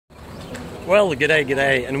Well,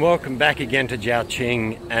 g'day, and welcome back again to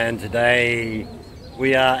Zhaoqing. And today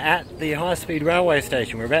we are at the high-speed railway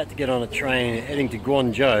station. We're about to get on a train heading to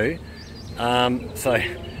GuangZhou. So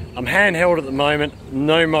I'm handheld at the moment,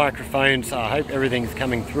 no microphone, so I hope everything's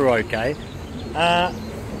coming through okay.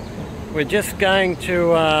 We're just going to,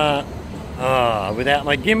 without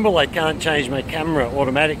my gimbal I can't change my camera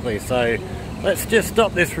automatically, so let's just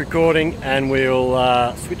stop this recording and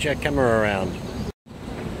we'll switch our camera around.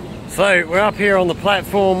 So we're up here on the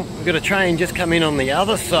platform. We've got a train just come in on the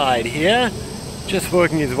other side here, just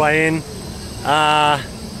working his way in. We've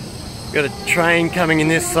got a train coming in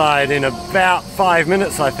this side in about 5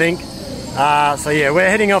 minutes, I think. So yeah, we're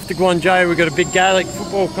heading off to GuangZhou. We've got a big Gaelic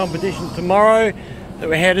football competition tomorrow that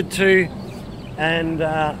we're headed to, and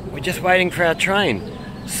we're just waiting for our train.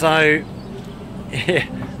 So yeah,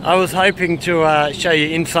 I was hoping to show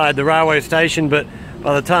you inside the railway station, but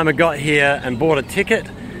by the time I got here and bought a ticket,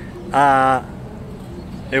 I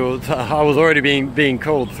was already being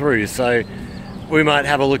called through, so we might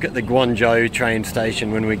have a look at the GuangZhou train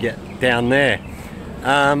station when we get down there.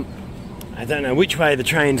 I don't know which way the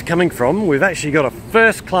train's coming from. We've actually got a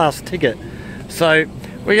first class ticket, so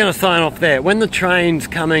we're going to sign off there. When the train's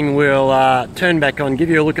coming, we'll turn back on, give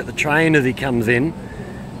you a look at the train as he comes in,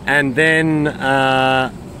 and then yeah,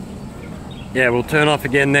 we'll turn off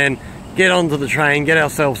again, then get onto the train, get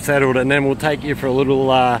ourselves settled, and then we'll take you for a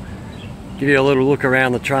little give you a little look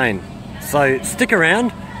around the train. So stick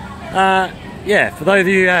around. Yeah, for those of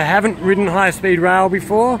you who haven't ridden high-speed rail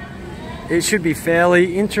before, it should be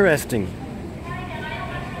fairly interesting.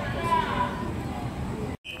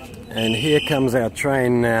 And here comes our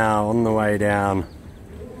train now on the way down.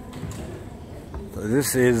 So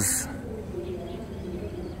this is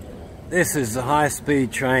the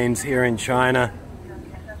high-speed trains here in China,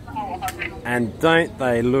 and don't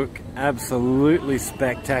they look absolutely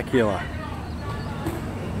spectacular.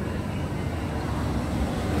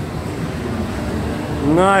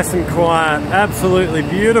 Nice and quiet, absolutely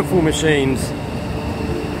beautiful machines,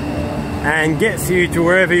 and gets you to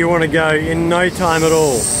wherever you want to go in no time at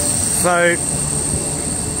all. So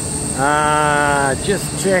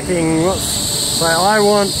just checking so I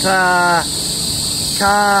want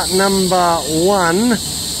car number 1,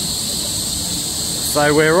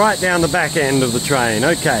 so we're right down the back end of the train.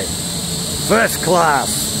 Okay, first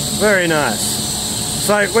class, very nice.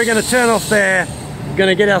 So we're going to turn off there, we're going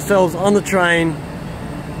to get ourselves on the train,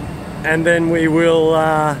 and then we will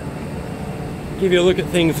give you a look at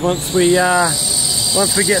things once we get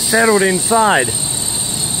settled inside.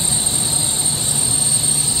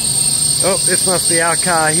 Oh, this must be our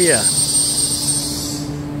car here.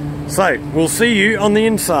 So we'll see you on the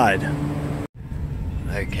inside.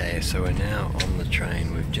 Okay, so we're now on the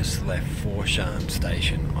train. We've just left Foshan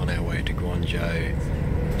station on our way to GuangZhou.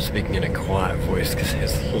 I'm speaking in a quiet voice because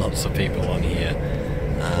there's lots of people on here,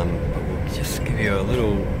 but we'll just give you a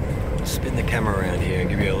little spin the camera around here and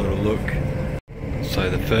give you a little look. So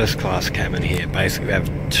the first class cabin here, basically we have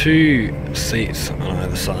 2 seats on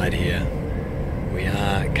either side here. We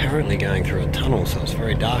are currently going through a tunnel, so it's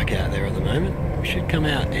very dark out there at the moment. We should come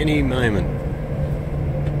out any moment.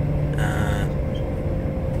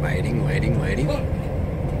 Waiting.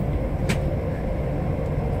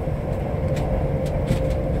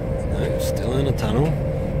 No, still in a tunnel.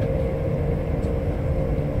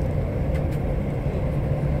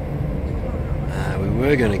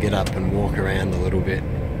 We're going to get up and walk around a little bit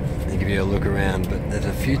and give you a look around, but there's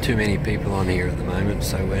a few too many people on here at the moment,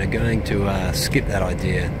 so we're going to skip that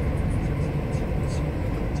idea.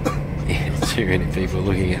 Yeah, too many people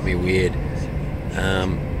looking at me weird.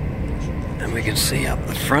 And we can see up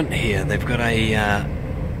the front here, they've got a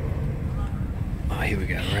oh, here we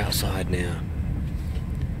go, we're outside now.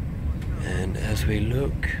 And as we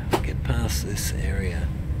look, get past this area,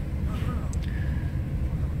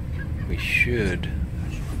 we should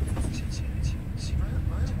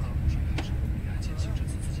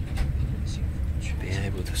be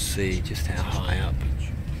able to see just how high up.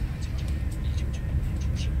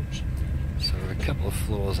 So we're a couple of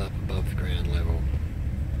floors up above the ground level,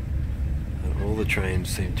 and all the trains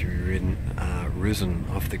seem to be risen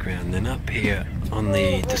off the ground. Then up here on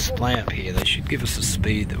the display up here, they should give us the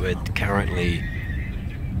speed that we're currently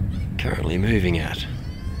moving at.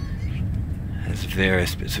 There's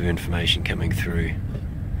various bits of information coming through.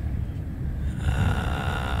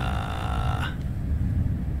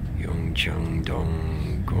 Yongcheng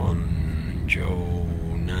Dong GuangZhou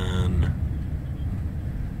Nan.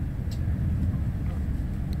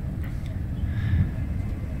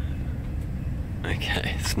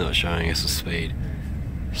 Okay, it's not showing us the speed.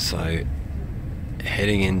 So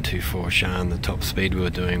heading into Foshan, the top speed we were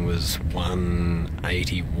doing was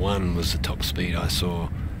 181 was the top speed I saw.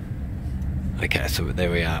 Okay, so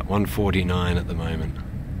there we are, 149 at the moment.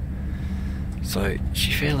 So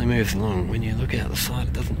she fairly moves along. When you look out the side,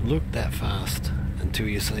 it doesn't look that fast until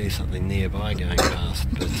you see something nearby going past.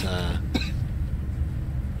 But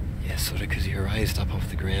yeah, sort of because you're raised up off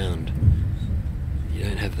the ground, you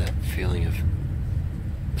don't have that feeling of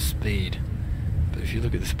speed. But if you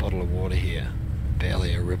look at this bottle of water here,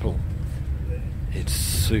 barely a ripple. It's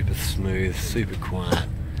super smooth, super quiet.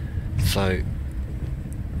 So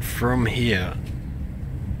from here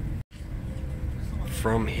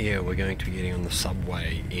we're going to be getting on the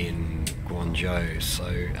subway in GuangZhou.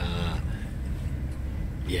 So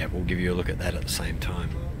yeah, we'll give you a look at that at the same time.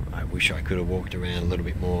 I wish I could have walked around a little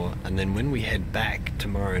bit more, and then when we head back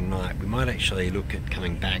tomorrow night, we might actually look at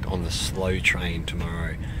coming back on the slow train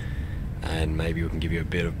tomorrow, and maybe we can give you a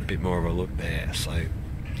bit more of a look there. So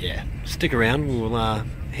yeah, stick around, we'll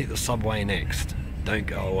hit the subway next. Don't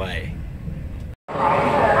go away.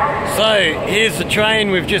 So here's the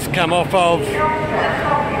train we've just come off of,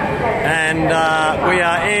 and we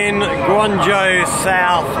are in GuangZhou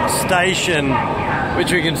South Station,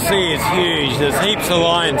 which we can see is huge. There's heaps of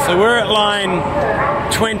lines. So we're at line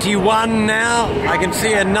 21 now. I can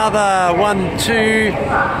see another 1, 2,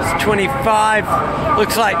 it's 25.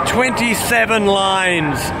 Looks like 27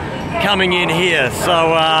 lines coming in here.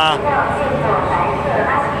 So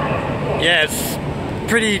yeah, it's a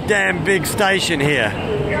pretty damn big station here.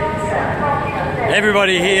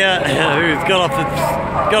 Everybody here who's got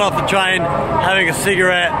off the train, having a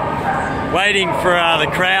cigarette, waiting for the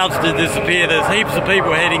crowds to disappear. There's heaps of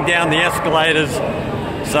people heading down the escalators,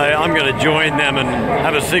 so I'm going to join them and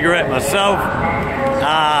have a cigarette myself.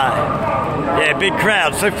 Yeah, big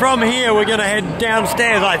crowd. So from here we're going to head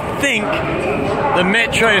downstairs. I think the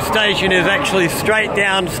metro station is actually straight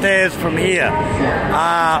downstairs from here.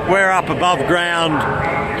 We're up above ground.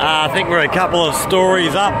 I think we're a couple of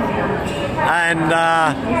stories up, and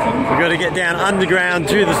we've got to get down underground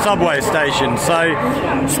to the subway station. So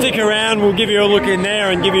stick around, we'll give you a look in there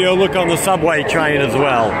and give you a look on the subway train as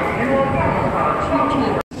well.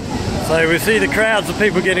 So we see the crowds of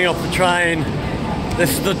people getting off the train.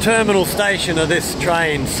 This is the terminal station of this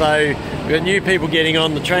train, so we've got new people getting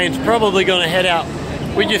on. The train's probably going to head out.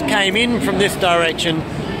 We just came in from this direction.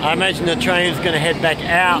 I imagine the train's going to head back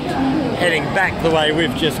out, heading back the way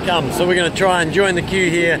we've just come. So we're going to try and join the queue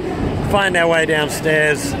here, find our way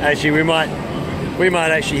downstairs. Actually, we might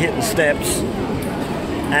actually hit the steps.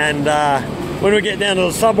 And when we get down to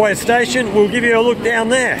the subway station, we'll give you a look down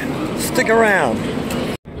there. Stick around.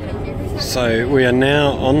 So we are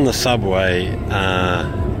now on the subway,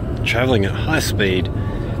 travelling at high speed.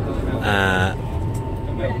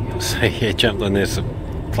 So yeah, jumped on this. The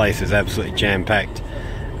place is absolutely jam-packed.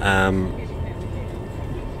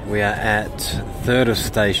 We are at third of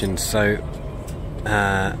stations, so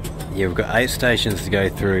yeah, we've got 8 stations to go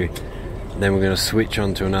through, and then we're going to switch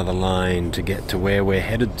onto another line to get to where we're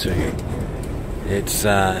headed to. It's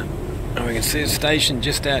we can see a station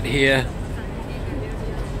just out here,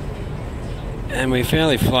 and we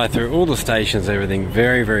fairly fly through all the stations, everything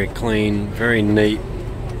very, very clean, very neat.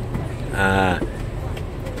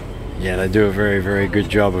 Yeah, they do a very, very good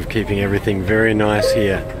job of keeping everything very nice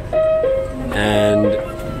here. And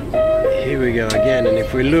here we go again, and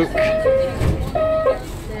if we look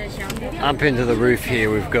up into the roof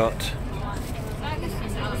here, we've got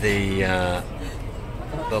the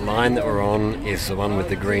line that we're on is the one with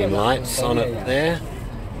the green lights on it there,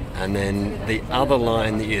 and then the other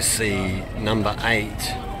line that you see, number 8,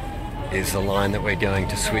 is the line that we're going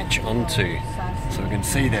to switch onto. So we can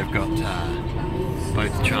see they've got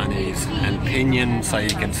both Chinese and Pinyin, so you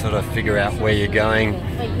can sort of figure out where you're going.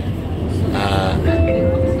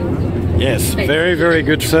 Yes, very, very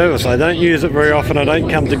good service. I don't use it very often. I don't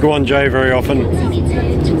come to GuangZhou very often.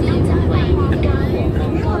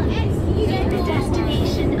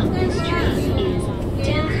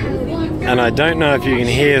 And I don't know if you can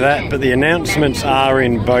hear that, but the announcements are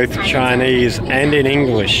in both Chinese and in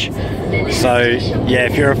English. So yeah,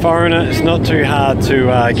 if you're a foreigner, it's not too hard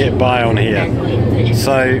to get by on here.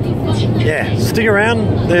 So yeah, stick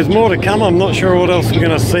around. There's more to come. I'm not sure what else we're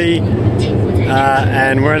going to see,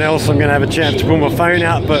 and where else I'm going to have a chance to pull my phone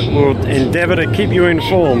out, but we'll endeavour to keep you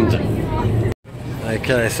informed.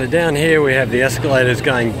 Okay, so down here we have the escalators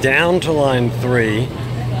going down to line 3.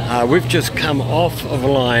 We've just come off of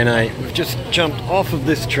line 8. We've just jumped off of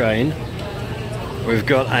this train. We've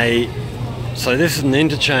got so this is an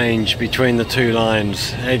interchange between the 2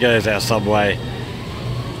 lines. There goes our subway.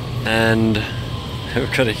 And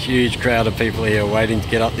we've got a huge crowd of people here waiting to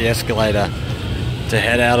get up the escalator. to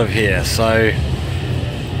head out of here. So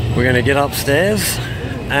we're going to get upstairs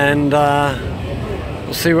and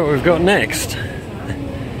we'll see what we've got next.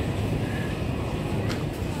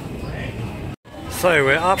 So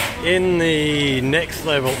we're up in the next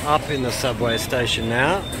level up in the subway station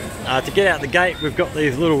now. To get out the gate, we've got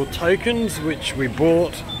these little tokens which we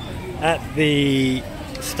bought at the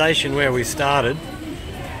station where we started.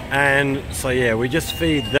 And so yeah, we just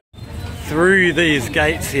feed that through these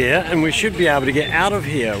gates here and we should be able to get out of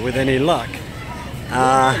here with any luck.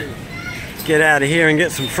 Get out of here and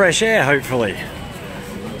get some fresh air hopefully.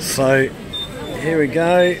 So here we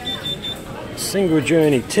go, single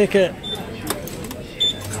journey ticket.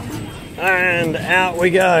 And out we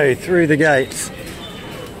go through the gates.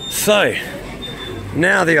 So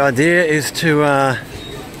now the idea is to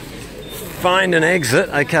find an exit.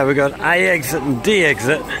 Okay, we've got A exit and D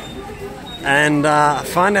exit, and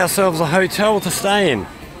find ourselves a hotel to stay in.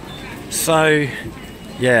 So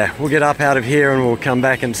yeah, we'll get up out of here and we'll come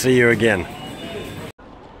back and see you again.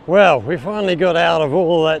 Well, we finally got out of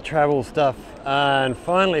all that travel stuff and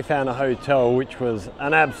finally found a hotel, which was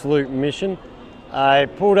an absolute mission. I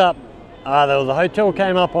pulled up. There was a hotel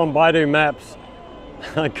came up on Baidu Maps.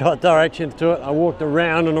 I got directions to it. I walked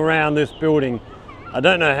around and around this building. I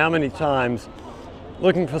don't know how many times,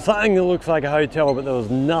 looking for something that looks like a hotel, but there was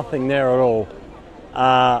nothing there at all.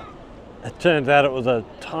 It turns out it was a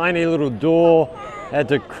tiny little door. Had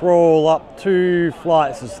to crawl up 2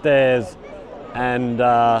 flights of stairs and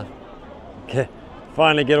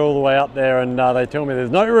finally get all the way up there, and they tell me there's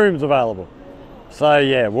no rooms available. So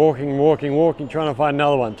yeah, walking, trying to find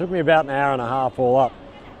another one. Took me about an hour and a half all up.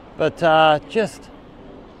 But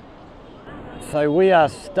so we are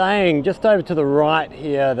staying just over to the right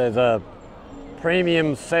here. There's a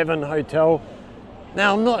Premium 7 hotel.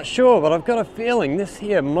 Now I'm not sure, but I've got a feeling this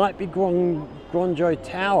here might be GuangZhou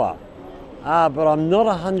Tower. But I'm not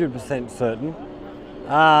 100% certain.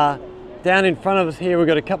 Down in front of us here, we've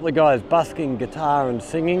got a couple of guys busking guitar and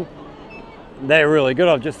singing. They're really good.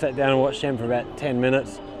 I've just sat down and watched them for about 10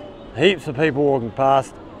 minutes. Heaps of people walking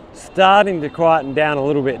past. Starting to quieten down a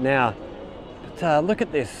little bit now. But look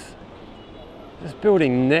at this. This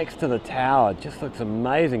building next to the tower just looks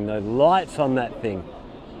amazing. Those lights on that thing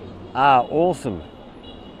are awesome.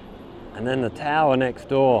 And then the tower next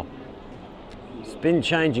door. It's been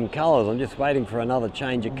changing colours. I'm just waiting for another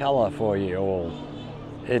change of colour for you all.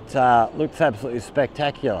 It looks absolutely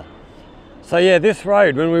spectacular. So yeah, this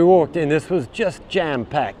road, when we walked in, this was just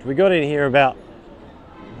jam-packed. We got in here about,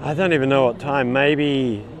 I don't even know what time,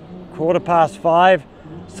 maybe 5:15.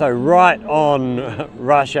 So right on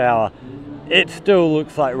rush hour. It still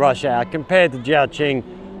looks like rush hour. Compared to Jiaoqing,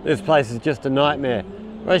 this place is just a nightmare.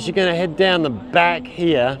 We're actually going to head down the back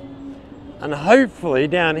here, and hopefully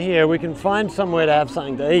down here we can find somewhere to have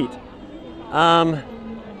something to eat.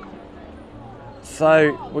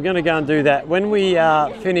 So we're going to go and do that. When we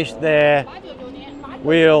finish there,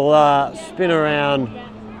 we'll spin around,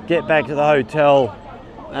 get back to the hotel,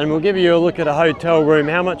 and we'll give you a look at a hotel room,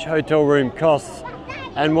 how much a hotel room costs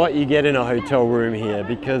and what you get in a hotel room here,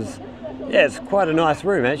 because yeah, it's quite a nice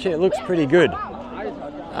room actually. It looks pretty good.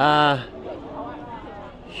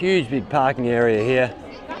 Huge big parking area here,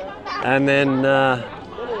 and then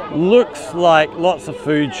looks like lots of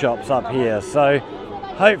food shops up here. So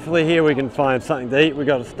hopefully here we can find something to eat. We've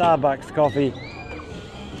got a Starbucks coffee.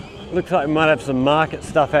 Looks like we might have some market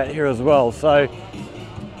stuff out here as well. So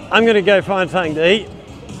I'm going to go find something to eat,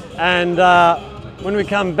 and when we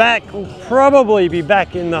come back, we'll probably be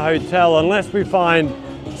back in the hotel unless we find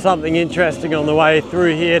something interesting on the way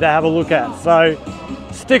through here to have a look at. So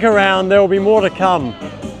stick around, there will be more to come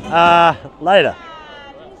later.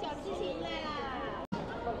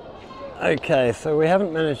 Okay, so we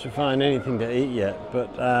haven't managed to find anything to eat yet,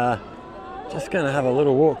 but just going to have a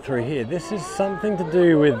little walk through here. This is something to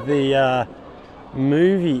do with the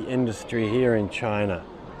movie industry here in China.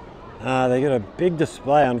 They got a big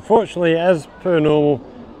display. Unfortunately, as per normal,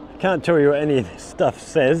 I can't tell you what any of this stuff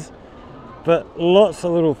says, but lots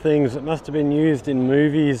of little things that must have been used in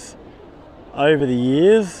movies over the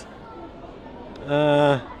years.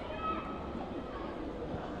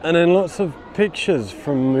 And then lots of pictures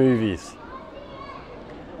from movies.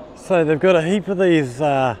 So they've got a heap of these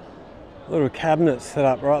little cabinets set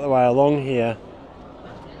up right the way along here.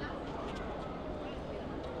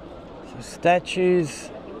 So statues,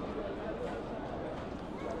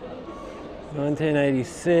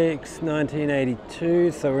 1986,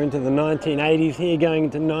 1982, so we're into the 1980s here, going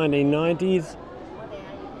into 1990s.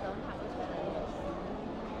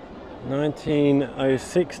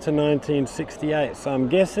 1906 to 1968, so I'm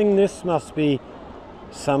guessing this must be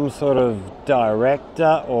some sort of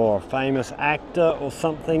director or famous actor or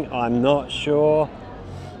something, I'm not sure.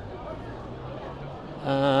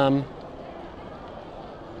 And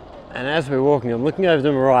as we're walking, I'm looking over to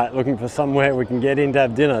the right, looking for somewhere we can get in to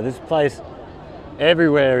have dinner. This place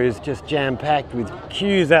everywhere is just jam-packed with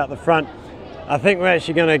queues out the front. I think we're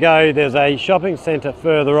actually going to go, there's a shopping centre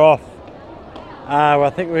further off. I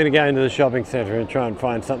think we're going to go into the shopping centre and try and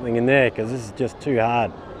find something in there, because this is just too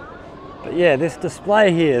hard. But yeah, this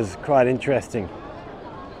display here is quite interesting.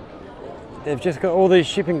 They've just got all these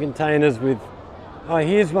shipping containers with, oh,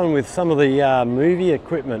 here's one with some of the movie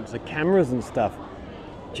equipment, the cameras and stuff.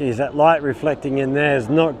 Geez, that light reflecting in there is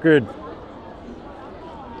not good.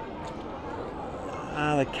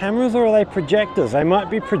 The cameras, or are they projectors? They might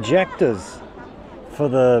be projectors for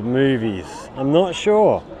the movies. I'm not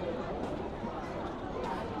sure.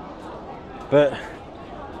 But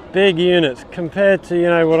big units compared to, you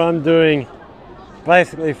know, what I'm doing,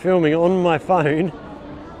 basically filming on my phone,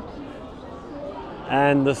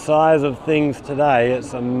 and the size of things today,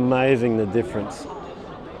 it's amazing the difference.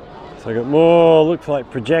 So I've got more, looks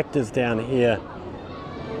like projectors down here.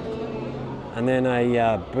 And then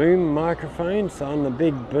a boom microphone, so on the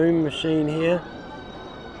big boom machine here.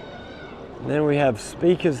 And then we have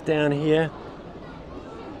speakers down here.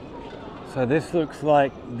 So this looks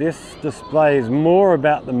like, this display is more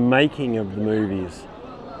about the making of the movies.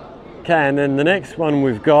 Okay, and then the next one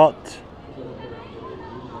we've got,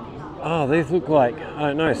 oh, these look like, I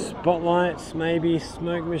don't know, spotlights, maybe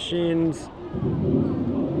smoke machines.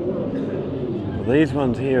 Well, these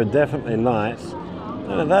ones here are definitely lights.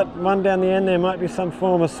 Oh, that one down the end there might be some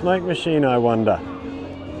form of smoke machine, I wonder.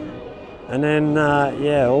 And then,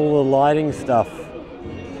 yeah, all the lighting stuff.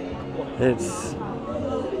 It's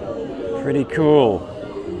pretty cool.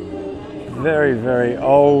 Very, very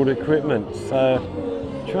old equipment. So,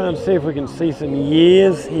 try and see if we can see some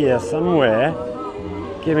years here somewhere,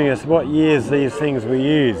 giving us what years these things were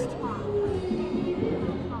used.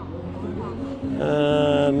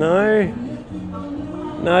 No.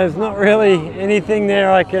 No, there's not really anything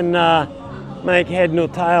there I can make head nor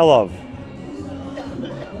tail of.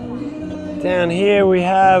 Down here we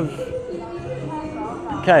have,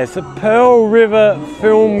 okay, it's a Pearl River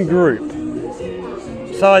Film Group.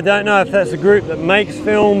 So I don't know if that's a group that makes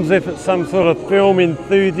films, if it's some sort of film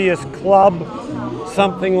enthusiast club,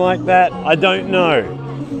 something like that, I don't know.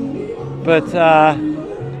 But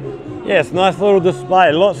yeah, it's a nice little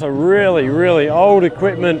display, lots of really, really old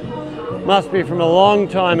equipment. Must be from a long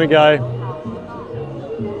time ago.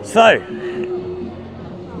 So,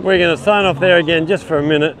 we're going to sign off there again just for a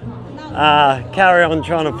minute. Carry on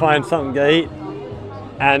trying to find something to eat.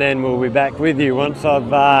 And then we'll be back with you once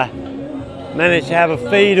I've managed to have a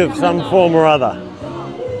feed of some form or other.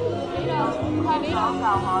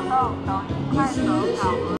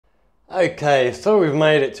 Okay, so we've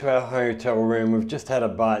made it to our hotel room. We've just had a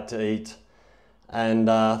bite to eat. And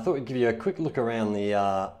I thought we'd give you a quick look around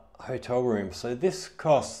the hotel room. So this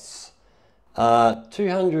costs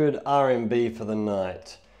 200 RMB for the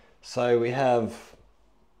night. So we have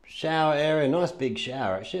shower area, nice big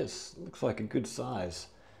shower. Actually, it looks like a good size.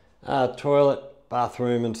 Toilet,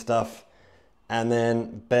 bathroom and stuff. And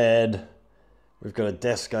then bed. We've got a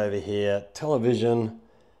desk over here, television,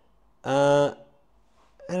 and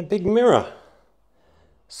a big mirror.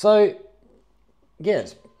 So,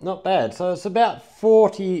 yes, not bad. So it's about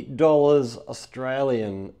 $40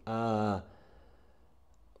 Australian for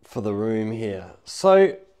the room here.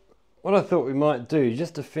 So what I thought we might do,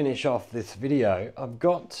 just to finish off this video, I've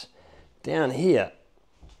got down here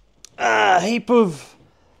a heap of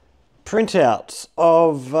printouts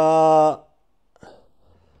of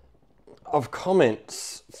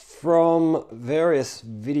comments from various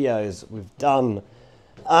videos we've done.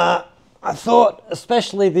 I thought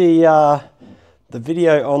especially the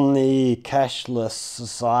video on the cashless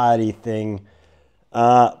society thing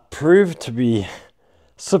proved to be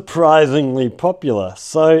surprisingly popular.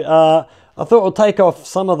 So I thought we'll take off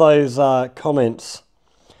some of those comments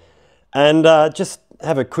and just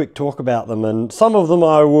have a quick talk about them. And some of them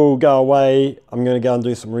I will go away. I'm going to go and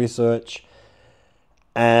do some research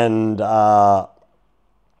and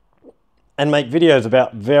make videos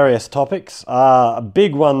about various topics. A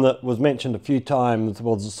big one that was mentioned a few times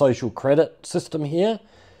was the social credit system here,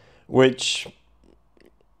 which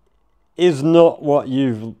is not what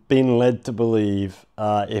you've been led to believe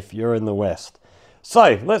if you're in the West.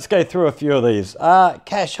 So let's go through a few of these.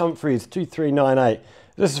 Cash Humphreys 2398.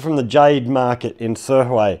 This is from the jade market in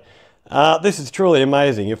Sirhui. This is truly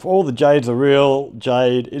amazing. If all the jades are real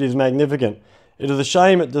jade, it is magnificent. It is a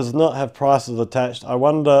shame it does not have prices attached. I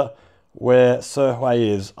wonder where Sihui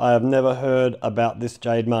is. I have never heard about this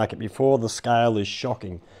jade market before. The scale is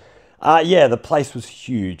shocking. Yeah, the place was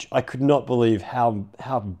huge. I could not believe how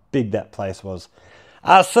big that place was.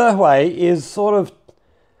 Sihui is sort of,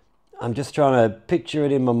 I'm just trying to picture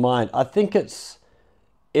it in my mind. I think it's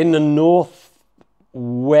in the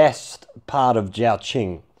northwest part of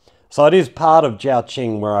Zhaoqing. So it is part of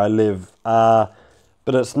Zhaoqing where I live, but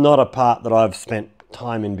it's not a part that I've spent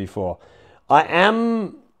time in before.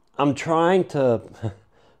 I'm trying to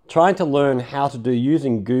learn how to do,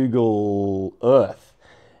 using Google Earth,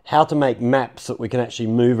 how to make maps that we can actually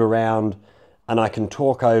move around and I can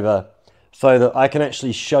talk over, so that I can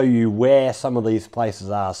actually show you where some of these places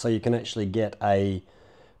are, so you can actually get a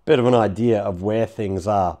bit of an idea of where things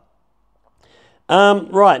are.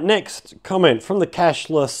 Right, next comment from the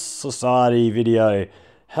Cashless Society video.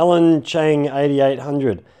 Helen Chang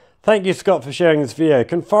 8800. Thank you, Scott, for sharing this video.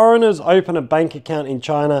 Can foreigners open a bank account in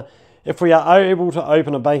China? If we are able to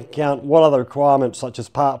open a bank account, what are the requirements, such as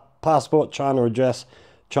passport, China address,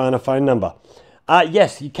 China phone number?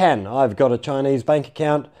 Yes, you can. I've got a Chinese bank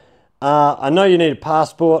account. I know you need a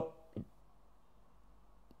passport.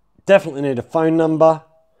 Definitely need a phone number.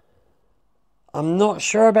 I'm not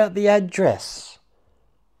sure about the address,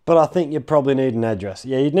 but I think you probably need an address.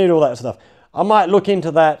 Yeah, you'd need all that stuff. I might look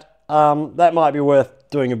into that. That might be worth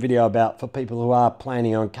doing a video about for people who are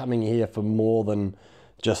planning on coming here for more than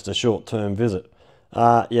just a short-term visit.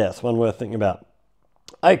 Yeah, it's one worth thinking about.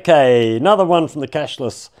 Okay, another one from the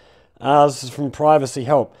Cashless. This is from Privacy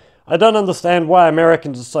Help. I don't understand why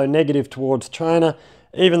Americans are so negative towards China,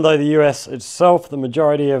 even though the US itself, the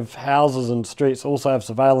majority of houses and streets also have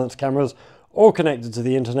surveillance cameras, all connected to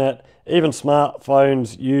the internet. Even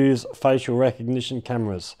smartphones use facial recognition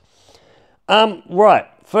cameras. Right,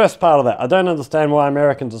 first part of that. I don't understand why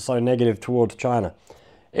Americans are so negative towards China.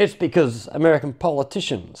 It's because American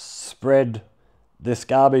politicians spread this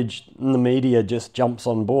garbage and the media just jumps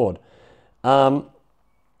on board.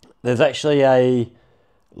 There's actually a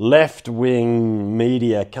left-wing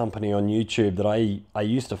media company on YouTube that I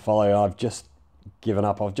used to follow. I've just given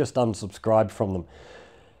up. I've just unsubscribed from them.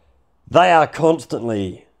 They are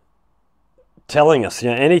constantly telling us,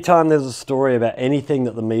 anytime there's a story about anything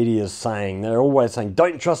that the media is saying, they're always saying,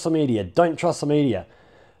 don't trust the media, don't trust the media.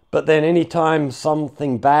 But then anytime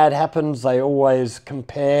something bad happens, they always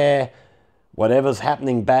compare whatever's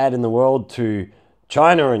happening bad in the world to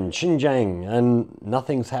China and Xinjiang, and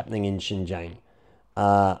nothing's happening in Xinjiang.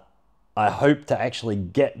 I hope to actually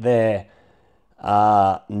get there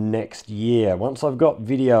next year. Once I've got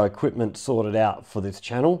video equipment sorted out for this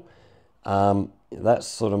channel, that's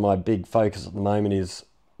sort of my big focus at the moment, is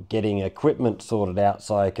getting equipment sorted out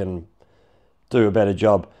so I can do a better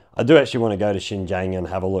job. I do actually want to go to Xinjiang and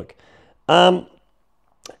have a look.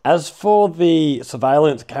 As for the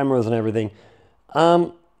surveillance cameras and everything,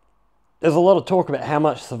 there's a lot of talk about how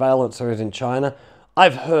much surveillance there is in China.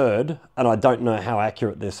 I've heard, and I don't know how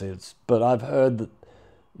accurate this is, but I've heard that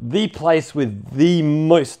the place with the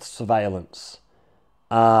most surveillance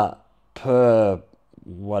per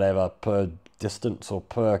distance or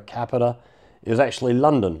per capita is actually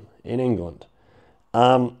London in England.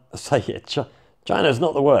 So yeah, China's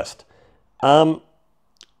not the worst. And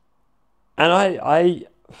I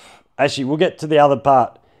actually, we'll get to the other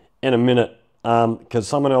part in a minute, because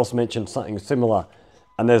someone else mentioned something similar,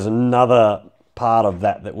 and there's another part of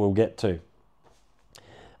that we'll get to.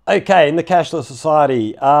 Okay, in the Cashless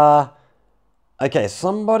Society, okay,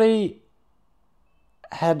 somebody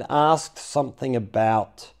had asked something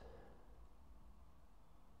about,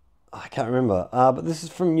 I can't remember, but this is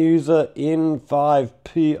from user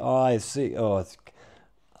in5pic. Oh, it's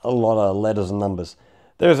a lot of letters and numbers.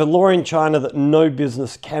 There is a law in China that no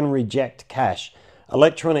business can reject cash.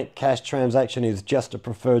 Electronic cash transaction is just a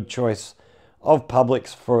preferred choice of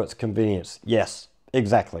publics for its convenience. Yes,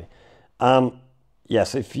 exactly.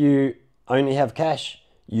 Yes, if you only have cash,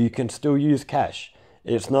 you can still use cash.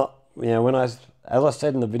 It's not, as I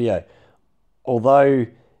said in the video, although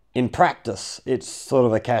in practice it's sort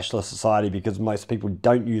of a cashless society because most people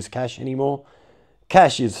don't use cash anymore,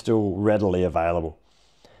 cash is still readily available.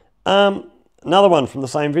 Another one from the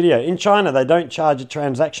same video. In China, they don't charge a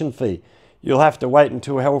transaction fee. You'll have to wait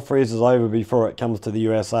until hell freezes over before it comes to the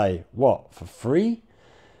USA. What, for free?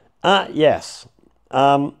 Yes.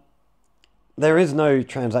 There is no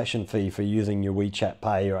transaction fee for using your WeChat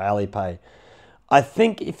Pay or Alipay. I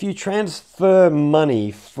think if you transfer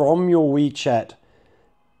money from your WeChat,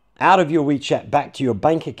 out of your WeChat back to your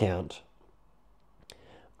bank account,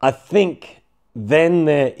 I think then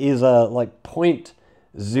there is a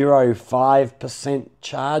 0.05%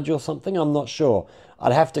 charge or something. I'm not sure.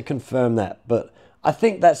 I'd have to confirm that, but I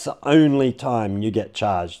think that's the only time you get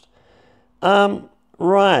charged.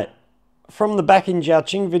 Right. From the Back in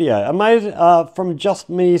Jiaqing video, amazing, from Just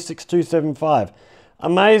Me 6275.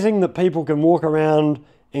 Amazing that people can walk around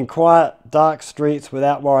in quiet, dark streets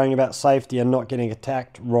without worrying about safety and not getting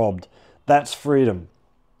attacked, robbed. That's freedom.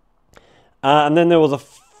 And then there was a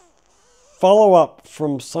follow-up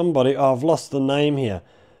from somebody, oh, I've lost the name here,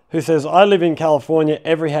 who says, I live in California,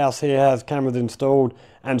 every house here has cameras installed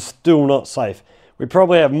and still not safe. We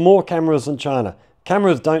probably have more cameras than China.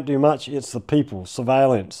 Cameras don't do much, it's the people,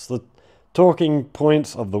 surveillance, the talking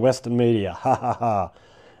points of the Western media. Ha ha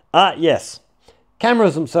ha. Yes,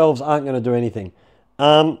 cameras themselves aren't going to do anything.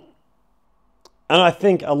 And I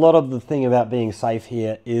think a lot of the thing about being safe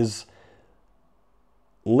here is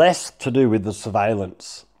less to do with the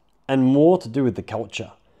surveillance and more to do with the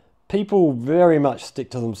culture. People very much stick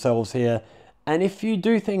to themselves here, and if you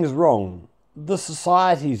do things wrong, the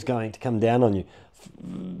society is going to come down on you,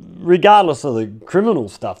 regardless of the criminal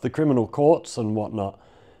stuff, the criminal courts and whatnot,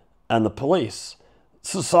 and the police.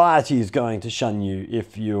 Society is going to shun you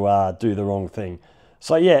if you do the wrong thing.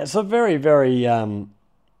 So yeah, it's a very, very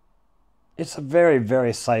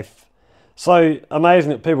safe. So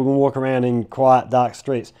amazing that people can walk around in quiet, dark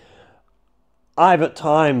streets. I've at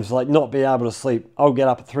times not be able to sleep. I'll get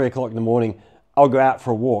up at 3 o'clock in the morning. I'll go out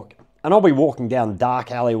for a walk, and I'll be walking down dark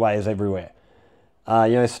alleyways everywhere.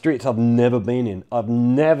 Streets I've never been in. I've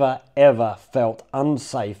never ever felt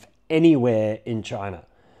unsafe anywhere in China.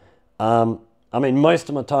 I mean, most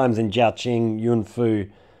of my times in Jiaqing, Yunfu,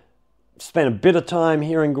 spent a bit of time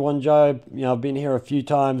here in GuangZhou. I've been here a few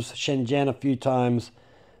times, Shenzhen a few times,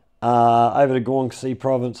 over to GuangZhou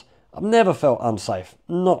province. I've never felt unsafe,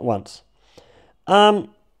 not once. Now,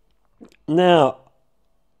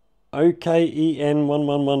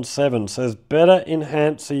 OKEN1117 says, better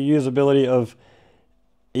enhance the usability of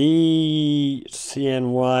ECNY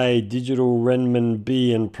Digital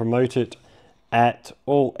Renminbi and promote it at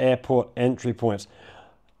all airport entry points.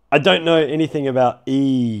 I don't know anything about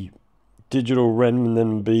Digital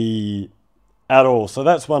Renminbi at all, so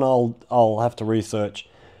that's one I'll have to research,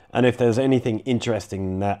 and if there's anything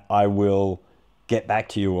interesting in that, I will get back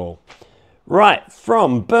to you all. Right,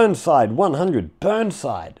 from Burnside 100.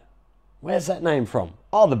 Burnside, where's that name from?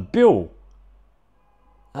 Oh, the Bill.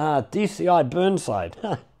 DCI Burnside.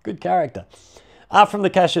 Good character. From the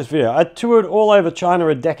Cassius video. I toured all over China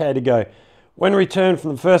a decade ago. When returned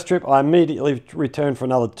from the first trip, I immediately returned for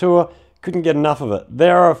another tour. Couldn't get enough of it.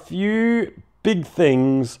 There are a few big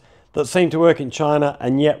things that seem to work in China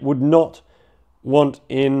and yet would not want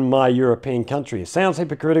in my European country. It sounds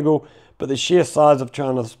hypocritical, but the sheer size of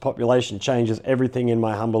China's population changes everything in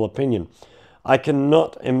my humble opinion. I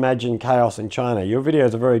cannot imagine chaos in China. Your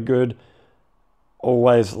videos are very good.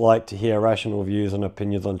 Always like to hear rational views and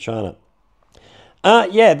opinions on China.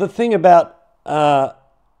 Yeah, the thing about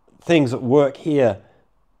things that work here,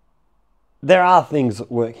 there are things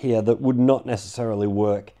that work here that would not necessarily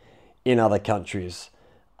work in other countries.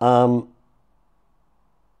 Part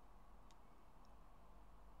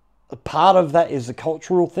of that is a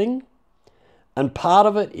cultural thing, and part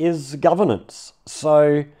of it is governance.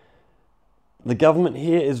 So the government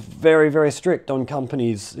here is very, very strict on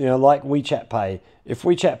companies, like WeChat Pay. If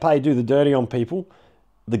WeChat Pay do the dirty on people,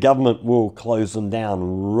 the government will close them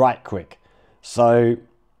down right quick. So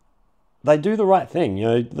they do the right thing.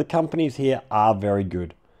 The companies here are very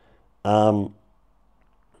good. And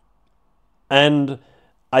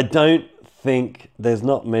I don't think there's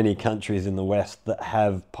not many countries in the West that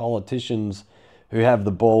have politicians who have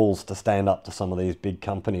the balls to stand up to some of these big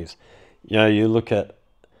companies. You look at,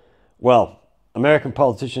 American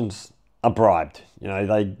politicians are bribed.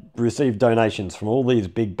 They receive donations from all these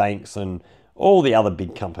big banks and all the other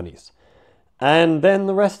big companies. And then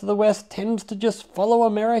the rest of the West tends to just follow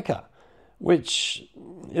America, which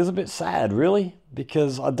is a bit sad, really,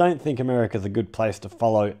 because I don't think America's a good place to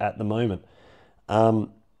follow at the moment. And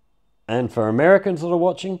for Americans that are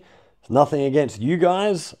watching, it's nothing against you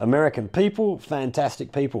guys, American people,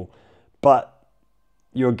 fantastic people. But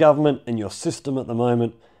your government and your system at the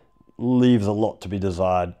moment leaves a lot to be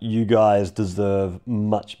desired. You guys deserve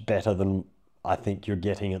much better than I think you're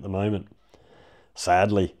getting at the moment,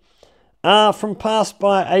 sadly. From Passed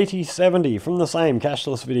by 8070, from the same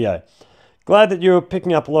cashless video. Glad that you're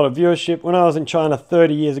picking up a lot of viewership. When I was in China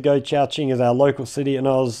 30 years ago, Chongqing is our local city, and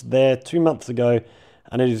I was there 2 months ago,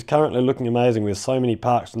 and it is currently looking amazing with so many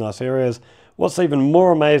parks and nice areas. What's even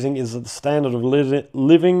more amazing is the standard of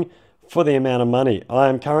living for the amount of money. I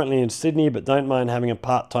am currently in Sydney, but don't mind having a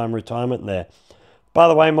part-time retirement there. By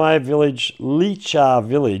the way, my village, Licha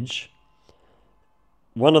Village,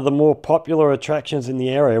 one of the more popular attractions in the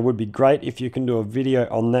area. Would be great if you can do a video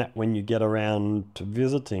on that when you get around to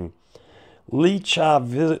visiting.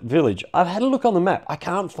 Licha Village. I've had a look on the map. I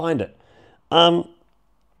can't find it.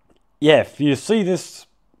 Yeah, if you see this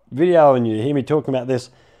video and you hear me talking about this,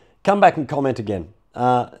 come back and comment again.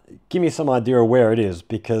 Give me some idea of where it is,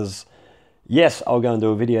 because yes, I'll go and do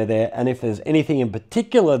a video there. And if there's anything in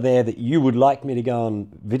particular there that you would like me to go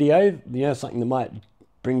on video, you know, something that might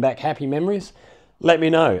bring back happy memories, let me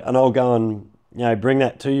know, and I'll go and, you know, bring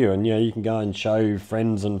that to you, and, you know, you can go and show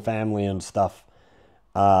friends and family and stuff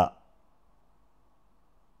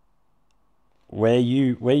where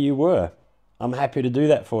you were. I'm happy to do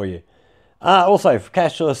that for you. Also, for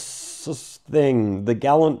cashless thing, the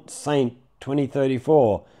Gallant Saint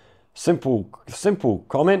 2034, simple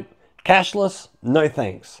comment. Cashless, no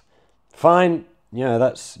thanks. Fine, you know,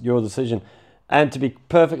 that's your decision. And to be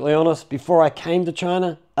perfectly honest, before I came to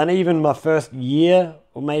China, and even my first year,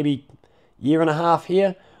 or maybe year and a half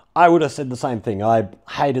here, I would have said the same thing. I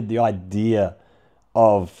hated the idea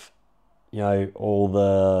of, you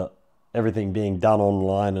know, everything being done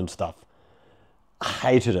online and stuff. I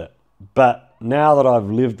hated it. But now that I've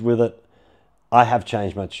lived with it, I have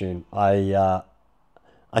changed my tune. I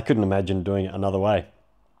couldn't imagine doing it another way.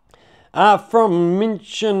 From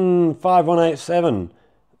Minchin5187,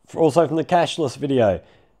 also from the cashless video.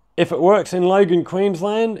 If it works in Logan,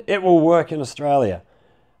 Queensland, it will work in Australia.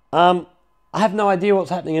 I have no idea what's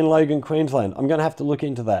happening in Logan, Queensland. I'm going to have to look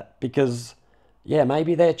into that, because, yeah,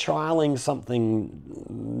 maybe they're trialing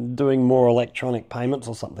something, doing more electronic payments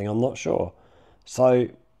or something. I'm not sure. So,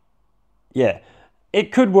 yeah,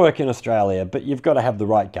 it could work in Australia, but you've got to have the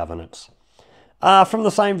right governance. From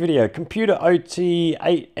the same video, Computer OT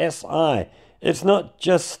 8SI. It's not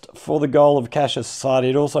just for the goal of cashless society.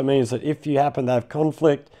 It also means that if you happen to have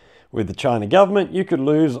conflict with the China government, you could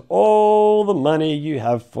lose all the money you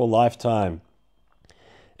have for lifetime.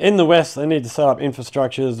 In the West, they need to set up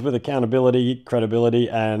infrastructures with accountability, credibility,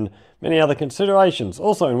 and many other considerations.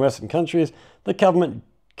 Also in Western countries, the government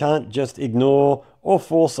can't just ignore or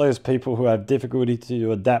force those people who have difficulty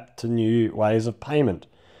to adapt to new ways of payment.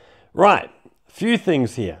 Right, few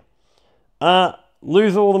things here.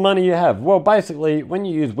 Lose all the money you have. Well, basically, when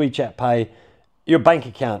you use WeChat Pay, your bank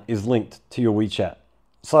account is linked to your WeChat.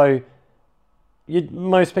 So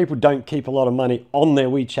most people don't keep a lot of money on their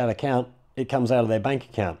WeChat account. It comes out of their bank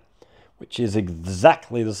account, which is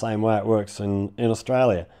exactly the same way it works in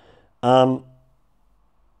Australia. And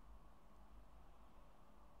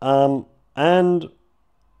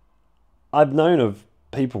I've known of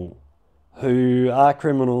people who are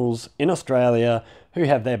criminals in Australia who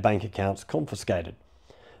have their bank accounts confiscated.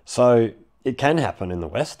 So it can happen in the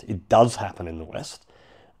West. It does happen in the West.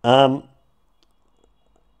 I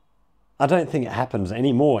don't think it happens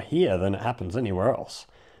any more here than it happens anywhere else.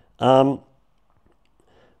 Also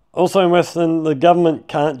in Western, the government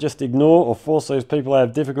can't just ignore or force those people who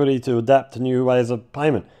have difficulty to adapt to new ways of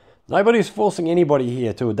payment. Nobody's forcing anybody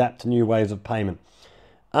here to adapt to new ways of payment.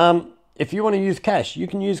 If you want to use cash, you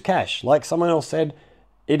can use cash. Like someone else said,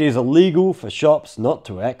 it is illegal for shops not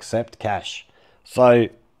to accept cash. So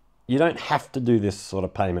you don't have to do this sort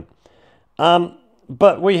of payment.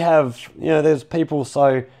 But we have, you know, there's people.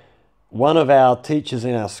 So one of our teachers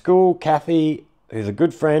in our school, Kathy, who's a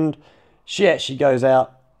good friend, she actually goes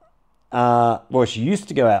out. Well, she used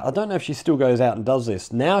to go out. I don't know if she still goes out and does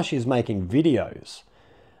this. Now she's making videos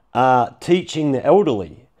teaching the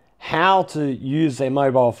elderly how to use their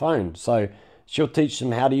mobile phone. So she'll teach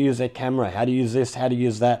them how to use their camera, how to use this, how to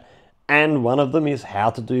use that. And one of them is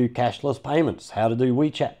how to do cashless payments, how to do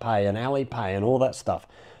WeChat Pay and Alipay and all that stuff.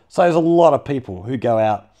 So there's a lot of people who go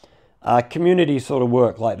out. Community sort of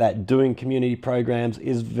work like that, doing community programs,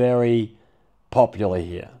 is very popular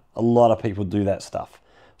here. A lot of people do that stuff.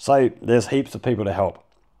 So there's heaps of people to help.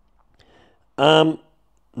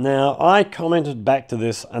 Now, I commented back to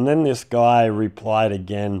this, and then this guy replied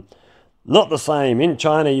again, not the same. In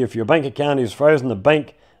China, if your bank account is frozen, the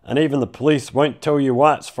bank and even the police won't tell you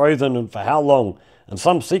why it's frozen and for how long. And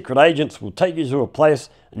some secret agents will take you to a place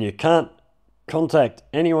and you can't contact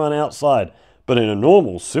anyone outside. But in a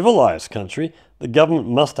normal, civilized country, the government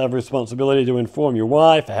must have responsibility to inform you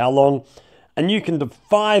why, for how long, and you can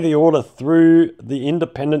defy the order through the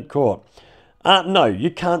independent court. No,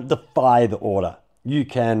 you can't defy the order. You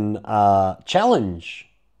can challenge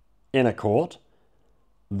in a court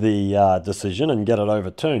the decision and get it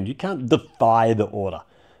overturned. You can't defy the order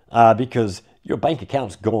because your bank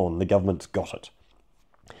account's gone. The government's got it.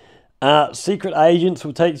 Secret agents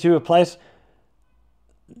will take you to a place.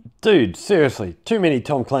 Dude, seriously, too many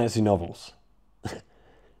Tom Clancy novels.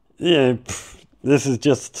 Yeah, this is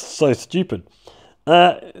just so stupid.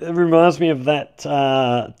 It reminds me of that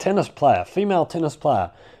tennis player, female tennis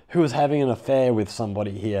player, who was having an affair with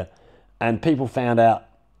somebody here, and people found out,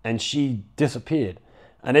 and she disappeared.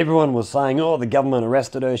 And everyone was saying, oh, the government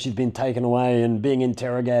arrested her, she's been taken away and being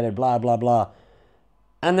interrogated, blah, blah, blah.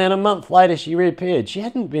 And then a month later, she reappeared. She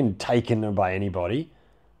hadn't been taken by anybody.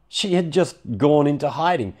 She had just gone into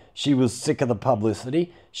hiding. She was sick of the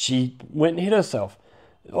publicity. She went and hid herself.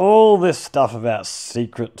 All this stuff about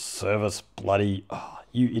Secret Service, bloody, oh,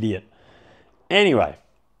 you idiot. Anyway,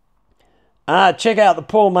 check out the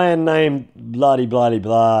poor man named bloody, bloody,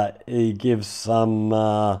 blah. He gives some,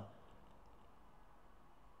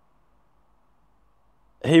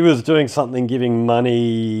 he was doing something, giving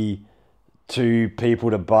money to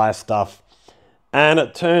people to buy stuff. And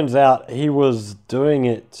it turns out he was doing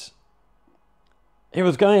it, he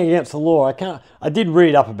was going against the law. I did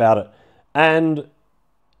read up about it. And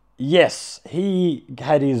yes, he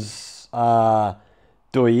had his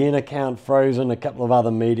Douyin account frozen, a couple of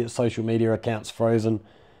other social media accounts frozen.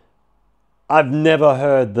 I've never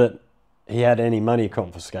heard that he had any money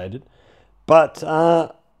confiscated. But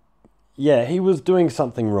yeah, he was doing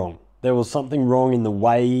something wrong. There was something wrong in the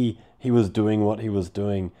way he was doing what he was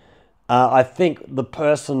doing. I think the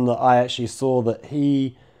person that I actually saw that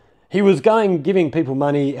he was giving people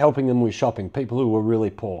money, helping them with shopping, people who were really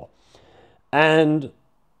poor. And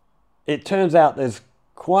it turns out there's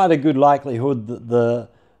quite a good likelihood that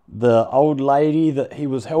the old lady that he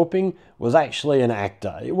was helping was actually an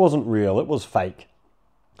actor. It wasn't real, it was fake.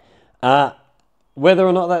 Whether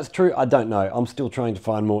or not that's true, I don't know. I'm still trying to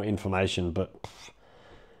find more information, but...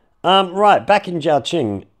 right, back in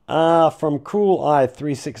Zhaoqing. From Cool Eye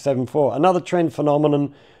 3674, another trend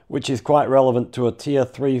phenomenon which is quite relevant to a tier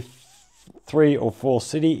 3 or 4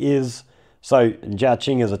 city is, so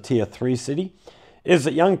Zhaoqing is a tier 3 city, is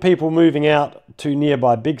that young people moving out to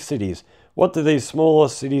nearby big cities. What do these smaller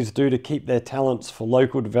cities do to keep their talents for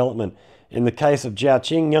local development? In the case of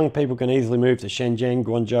Zhaoqing, young people can easily move to Shenzhen,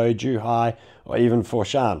 GuangZhou, Zhuhai, or even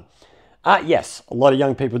Foshan. Yes, a lot of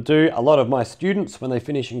young people do. A lot of my students, when they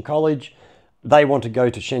finish in college, they want to go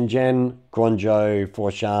to Shenzhen, GuangZhou,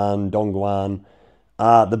 Foshan, Dongguan,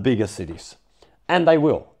 the bigger cities. And they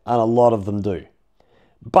will, and a lot of them do.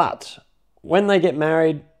 But when they get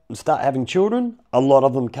married and start having children, a lot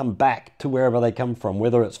of them come back to wherever they come from,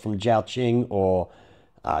 whether it's from Zhaoqing or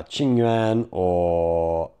Qingyuan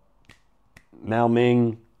or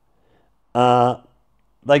Maoming.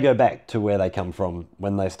 They go back to where they come from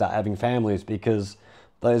when they start having families, because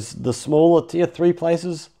the smaller tier 3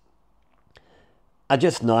 places are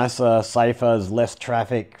just nicer, safer, there's less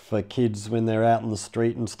traffic for kids when they're out in the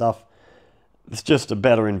street and stuff. It's just a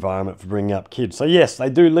better environment for bringing up kids. So yes, they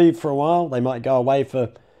do leave for a while. They might go away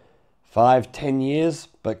for 5-10 years,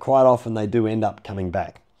 but quite often they do end up coming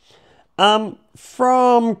back.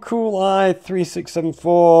 From Cool Eye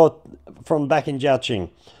 3674, from back in Zhaoqing.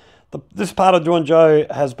 This part of GuangZhou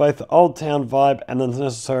has both the old town vibe and the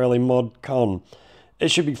necessarily mod con. It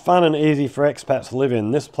should be fun and easy for expats to live in.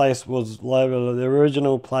 This place was the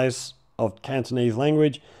original place of Cantonese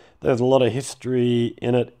language. There's a lot of history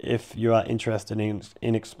in it if you are interested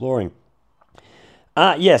in exploring.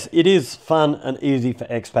 Yes, it is fun and easy for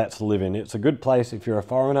expats to live in. It's a good place if you're a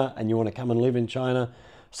foreigner and you want to come and live in China.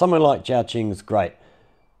 Somewhere like Zhaoqing is great.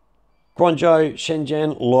 GuangZhou,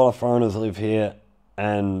 Shenzhen, a lot of foreigners live here,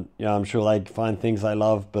 and I'm sure they find things they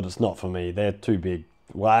love, but it's not for me. They're too big.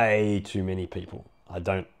 Way too many people. I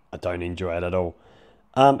don't enjoy it at all.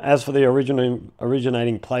 As for the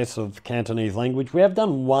originating place of Cantonese language, we have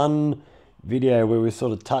done one video where we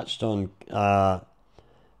sort of touched on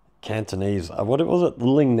Cantonese, what was it? The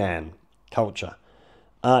Lingnan culture.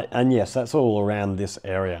 And yes, that's all around this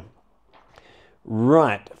area.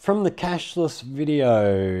 Right, from the cashless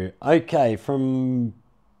video. Okay, from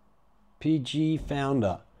PG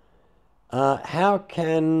Founder. How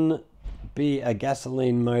can a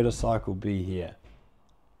gasoline motorcycle be here?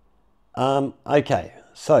 Okay,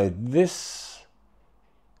 so this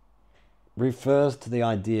refers to the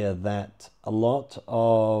idea that a lot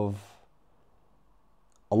of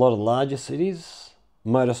larger cities,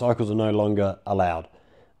 motorcycles are no longer allowed.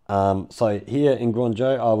 So here in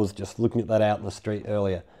GuangZhou, I was just looking at that out in the street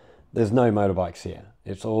earlier. There's no motorbikes here.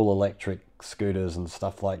 It's all electric scooters and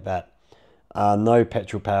stuff like that. No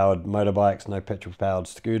petrol-powered motorbikes, no petrol-powered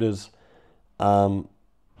scooters. So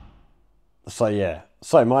yeah.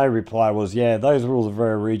 So my reply was, yeah, those rules are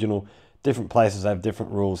very regional. Different places have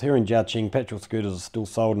different rules. Here in Zhaoqing, petrol scooters are still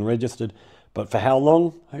sold and registered, but for how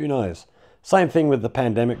long? Who knows? Same thing with the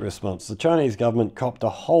pandemic response. The Chinese government copped a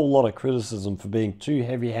whole lot of criticism for being too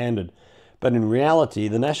heavy-handed, But in reality,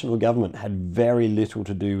 the national government had very little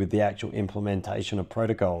to do with the actual implementation of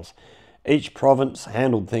protocols. Each province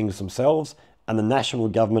handled things themselves, and the national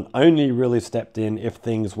government only really stepped in if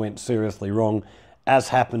things went seriously wrong, as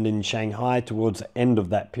happened in Shanghai towards the end of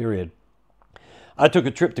that period. I took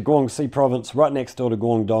a trip to GuangZhou province right next door to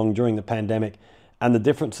GuangZhou during the pandemic, and the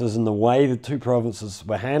differences in the way the two provinces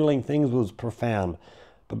were handling things was profound.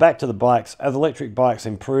 But back to the bikes. As electric bikes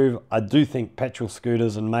improve, I do think petrol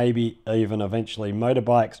scooters and maybe even eventually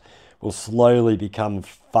motorbikes will slowly become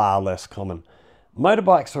far less common.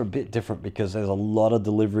 Motorbikes are a bit different because there's a lot of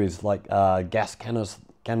deliveries like gas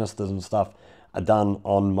canisters and stuff are done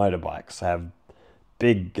on motorbikes. They have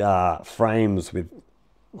big frames with,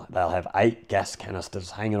 they'll have 8 gas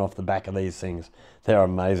canisters hanging off the back of these things. They're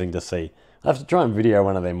amazing to see. I have to try and video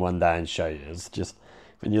one of them one day and show you. It's just,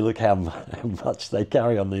 when you look how much they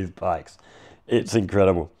carry on these bikes, it's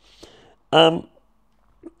incredible. And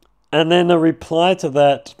then a reply to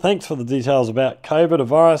that, thanks for the details about COVID. A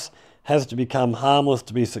virus has to become harmless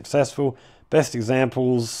to be successful. Best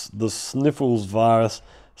examples, the sniffles virus.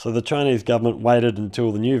 So the Chinese government waited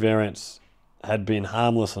until the new variants had been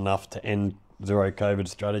harmless enough to end zero COVID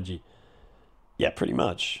strategy. Yeah, pretty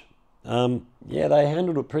much. Yeah, they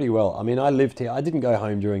handled it pretty well. I mean, I lived here. I didn't go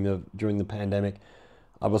home during the pandemic.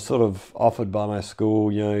 I was sort of offered by my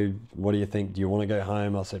school, you know, what do you think? Do you want to go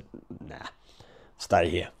home? I said, nah, stay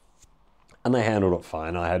here. And they handled it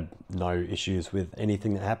fine. I had no issues with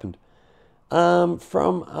anything that happened. From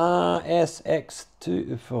RSX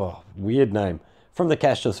to, oh, weird name, from the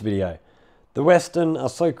cashless video. The Western are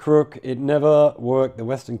so crook, it never worked. The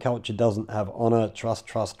Western culture doesn't have honor, trust.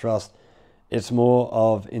 It's more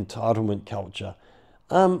of entitlement culture.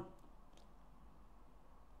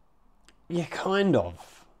 Yeah, kind of.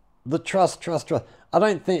 The trust. I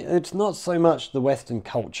don't think, it's not so much the Western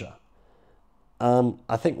culture.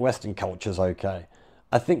 I think Western culture's okay.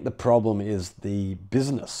 I think the problem is the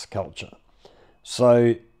business culture.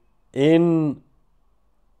 So in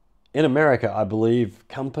America, I believe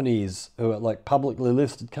companies who are like publicly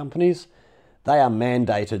listed companies, they are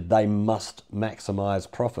mandated, they must maximize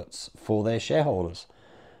profits for their shareholders.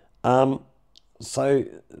 So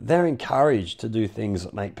they're encouraged to do things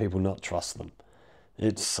that make people not trust them.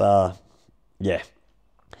 It's, yeah.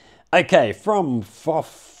 Okay, from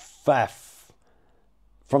Faf,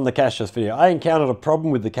 from the cashless video. I encountered a problem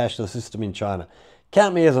with the cashless system in China.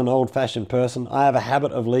 Count me as an old-fashioned person. I have a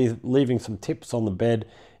habit of leaving some tips on the bed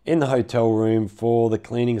in the hotel room for the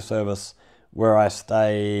cleaning service where I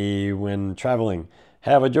stay when traveling.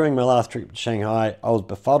 However, during my last trip to Shanghai, I was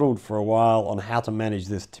befuddled for a while on how to manage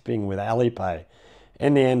this tipping with Alipay.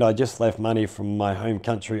 In the end, I just left money from my home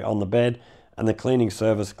country on the bed, and the cleaning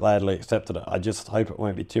service gladly accepted it. I just hope it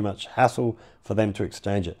won't be too much hassle for them to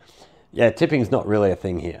exchange it. Yeah, tipping's not really a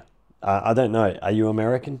thing here. I don't know. Are you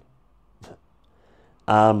American?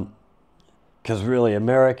 Because really,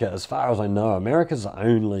 America, as far as I know, America's the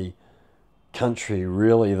only country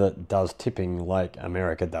really that does tipping like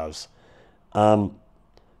America does.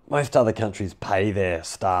 Most other countries pay their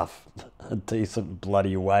staff a decent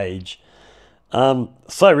bloody wage.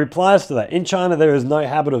 So replies to that. In China, there is no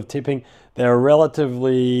habit of tipping. There are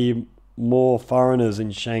relatively more foreigners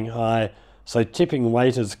in Shanghai, so tipping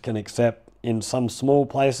waiters can accept. In some small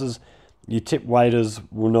places, you tip waiters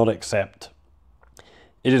will not accept.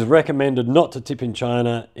 It is recommended not to tip in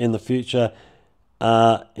China in the future.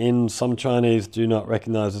 In some Chinese do not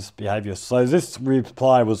recognize this behavior. So this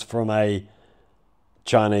reply was from a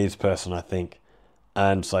Chinese person, I think.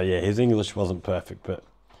 And so, yeah, his English wasn't perfect. But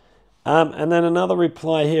and then another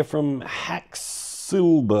reply here from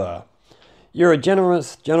Hacksilber. You're a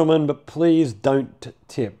generous gentleman, but please don't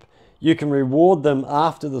tip. You can reward them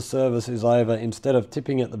after the service is over instead of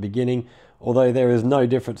tipping at the beginning, although there is no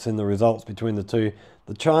difference in the results between the two.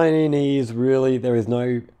 The Chinese, really, there is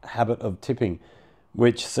no habit of tipping,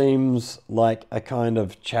 which seems like a kind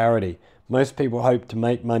of charity. Most people hope to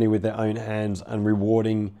make money with their own hands, and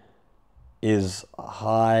rewarding is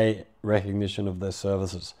high recognition of their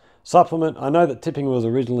services. Supplement, I know that tipping was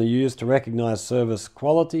originally used to recognize service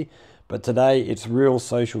quality, but today its real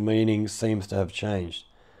social meaning seems to have changed.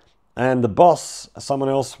 And the boss, someone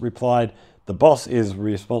else replied, the boss is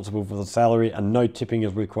responsible for the salary and no tipping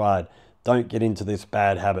is required. Don't get into this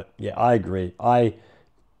bad habit. Yeah, I agree. I've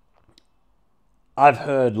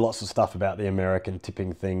heard lots of stuff about the American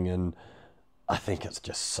tipping thing, and I think it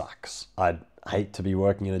just sucks. I'd hate to be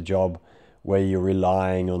working in a job where you're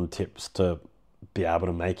relying on tips to be able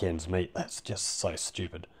to make ends meet. That's just so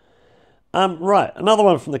stupid. Right, another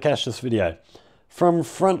one from the cashless video. From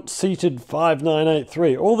front-seated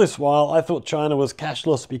 5983. All this while, I thought China was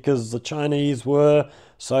cashless because the Chinese were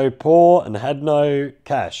so poor and had no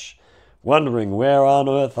cash. Wondering where on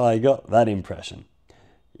earth I got that impression.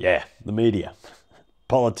 Yeah, the media.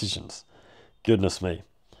 Politicians. Goodness me.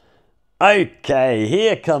 Okay,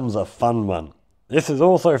 here comes a fun one. This is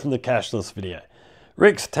also from the cashless video.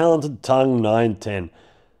 Rick's talented tongue 910.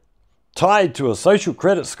 Tied to a social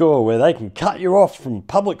credit score where they can cut you off from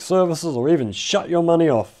public services or even shut your money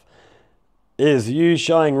off. Is you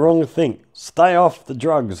showing wrong think. Stay off the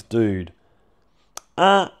drugs, dude.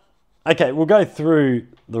 Okay, we'll go through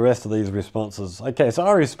the rest of these responses. Okay, so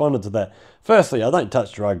I responded to that. Firstly, I don't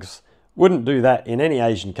touch drugs. Wouldn't do that in any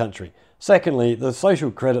Asian country. Secondly, the social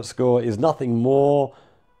credit score is nothing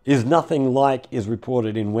like is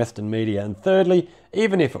reported in Western media. And thirdly,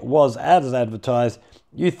 even if it was as advertised,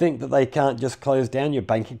 you think that they can't just close down your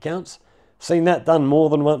bank accounts? Seen that done more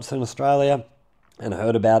than once in Australia and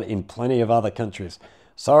heard about it in plenty of other countries.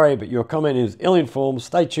 Sorry, but your comment is ill-informed.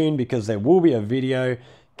 Stay tuned because there will be a video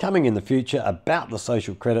coming in the future about the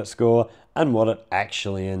social credit score and what it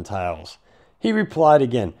actually entails. He replied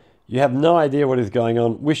again, you have no idea what is going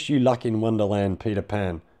on. Wish you luck in Wonderland, Peter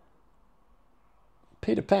Pan.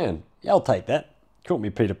 Peter Pan. Yeah, I'll take that. Call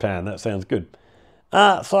me Peter Pan. That sounds good.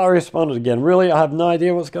 So I responded again. Really? I have no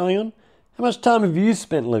idea what's going on? How much time have you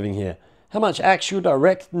spent living here? How much actual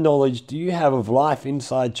direct knowledge do you have of life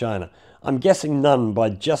inside China? I'm guessing none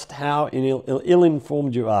by just how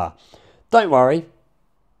ill-informed you are. Don't worry.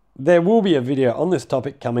 There will be a video on this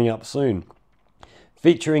topic coming up soon,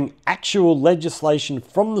 featuring actual legislation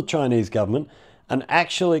from the Chinese government and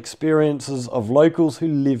actual experiences of locals who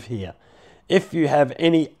live here. If you have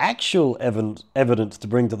any actual evidence to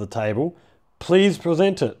bring to the table, please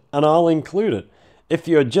present it and I'll include it. If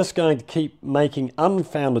you're just going to keep making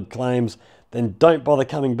unfounded claims, then don't bother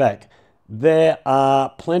coming back. There are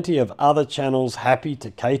plenty of other channels happy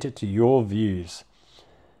to cater to your views.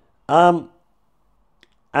 And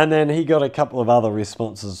then he got a couple of other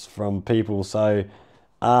responses from people. So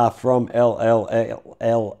from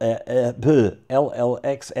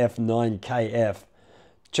LLXF9KF.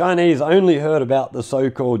 Chinese only heard about the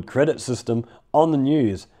so-called credit system on the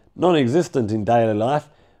news, non-existent in daily life,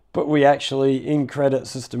 but we actually in credit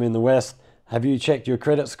system in the West. Have you checked your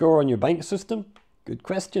credit score on your bank system? Good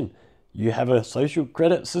question. You have a social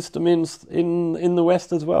credit system in the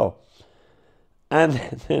West as well. And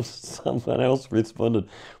then someone else responded,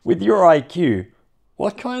 with your IQ,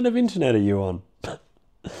 what kind of internet are you on?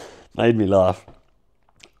 Made me laugh.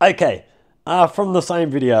 Okay, from the same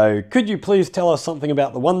video, could you please tell us something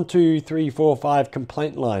about the 12345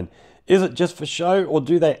 complaint line? Is it just for show or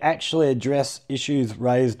do they actually address issues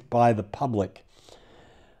raised by the public?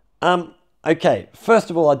 Okay, first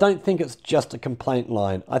of all, I don't think it's just a complaint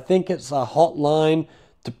line. I think it's a hotline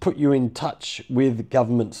to put you in touch with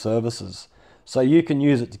government services. So you can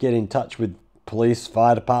use it to get in touch with police,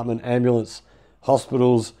 fire department, ambulance,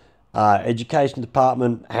 hospitals, education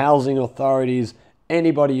department, housing authorities,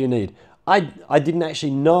 anybody you need. I didn't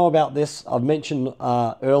actually know about this. I've mentioned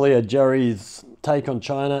earlier Jerry's take on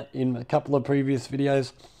China in a couple of previous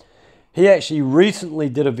videos. He actually recently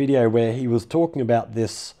did a video where he was talking about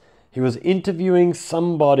this. He was interviewing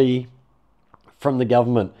somebody from the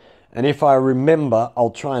government. And if I remember,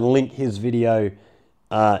 I'll try and link his video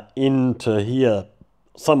into here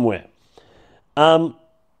somewhere.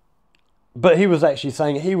 But he was actually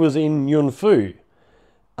saying he was in Yunfu.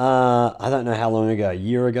 I don't know how long ago, a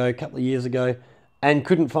year ago, a couple of years ago, and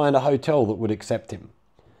couldn't find a hotel that would accept him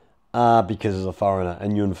because he's a foreigner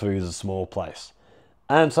and Yunfu is a small place.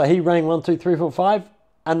 And so he rang 12345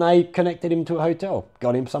 and they connected him to a hotel,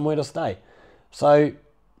 got him somewhere to stay. So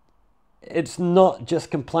it's not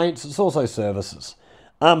just complaints, it's also services.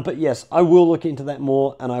 But yes, I will look into that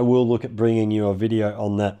more and I will look at bringing you a video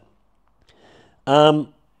on that.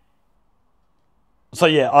 So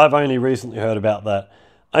yeah, I've only recently heard about that.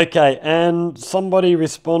 Okay, and somebody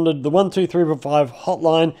responded, the 12345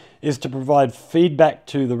 hotline is to provide feedback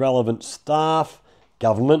to the relevant staff,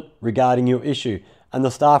 government, regarding your issue, and the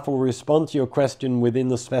staff will respond to your question within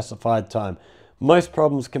the specified time. Most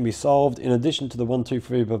problems can be solved. In addition to the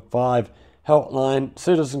 12345 helpline,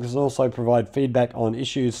 citizens can also provide feedback on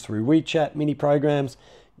issues through WeChat mini programs,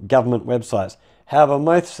 government websites. However,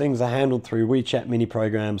 most things are handled through WeChat mini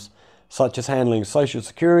programs, such as handling social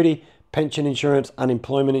security, pension insurance,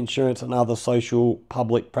 unemployment insurance, and other social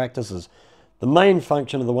public practices. The main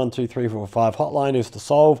function of the 12345 hotline is to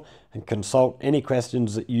solve and consult any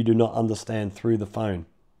questions that you do not understand through the phone.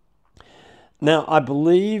 Now, I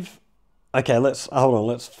believe, okay, let's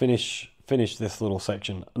finish this little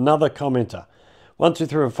section. Another commenter.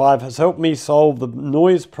 12345 has helped me solve the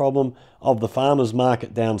noise problem of the farmers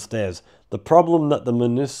market downstairs. The problem that the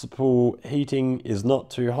municipal heating is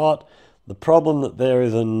not too hot. The problem that there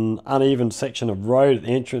is an uneven section of road at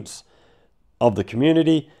the entrance of the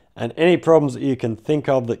community. And any problems that you can think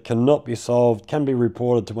of that cannot be solved can be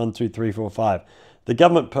reported to 12345. The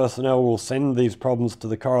government personnel will send these problems to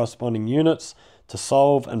the corresponding units to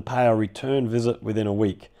solve and pay a return visit within a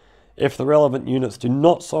week. If the relevant units do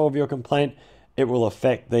not solve your complaint, it will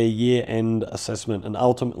affect their year-end assessment and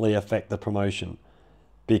ultimately affect the promotion,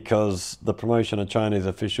 because the promotion of Chinese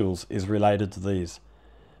officials is related to these.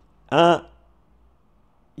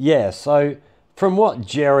 Yeah, so from what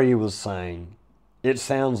Jerry was saying, it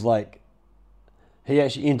sounds like he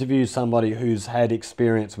actually interviewed somebody who's had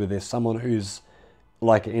experience with this, someone who's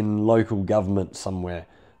like in local government somewhere.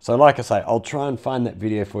 So like I say, I'll try and find that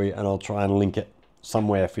video for you and I'll try and link it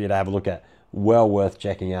somewhere for you to have a look at. Well worth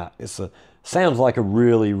checking out. Sounds like a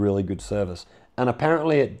really, really good service. And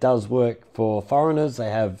apparently it does work for foreigners. They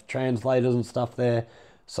have translators and stuff there.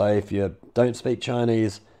 So if you don't speak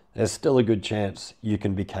Chinese, there's still a good chance you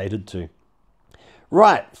can be catered to.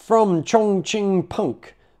 Right, from Chongqing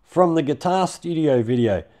Punk, from the Guitar Studio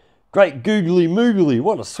video. Great googly moogly,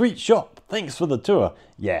 what a sweet shop. Thanks for the tour.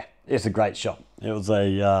 Yeah, it's a great shop. It was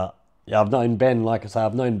yeah, I've known Ben, like I say,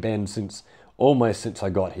 I've known Ben almost since I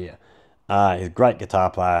got here. He's a great guitar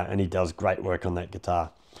player and he does great work on that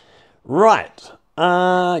guitar. Right,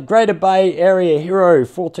 Greater Bay Area Hero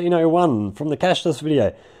 1401 from the cashless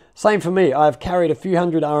video. Same for me, I've carried a few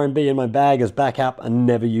hundred RMB in my bag as backup and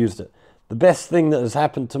never used it. The best thing that has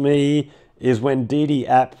happened to me is when Didi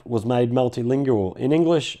app was made multilingual. In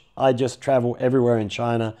English, I just travel everywhere in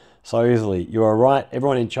China so easily. You are right,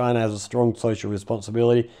 everyone in China has a strong social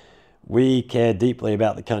responsibility. We care deeply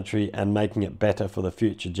about the country and making it better for the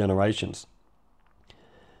future generations.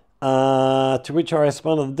 To which I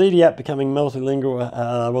responded, the Didi app becoming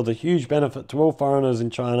multilingual was a huge benefit to all foreigners in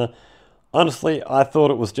China. Honestly, I thought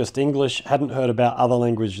it was just English, hadn't heard about other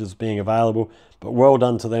languages being available, but well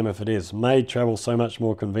done to them if it is. Made travel so much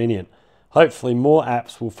more convenient. Hopefully more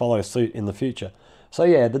apps will follow suit in the future. So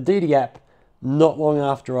yeah, the Didi app, not long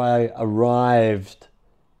after I arrived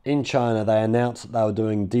in China, they announced that they were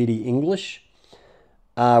doing Didi English,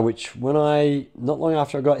 which not long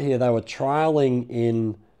after I got here, they were trialing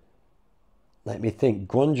in, let me think,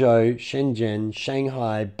 GuangZhou, Shenzhen,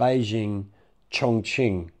 Shanghai, Beijing,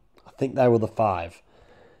 Chongqing. I think they were the 5.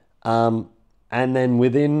 And then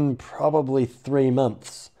within probably 3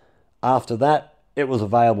 months after that, it was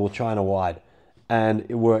available China-wide. And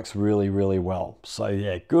it works really, really well. So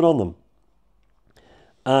yeah, good on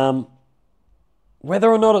them. Whether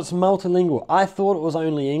or not it's multilingual, I thought it was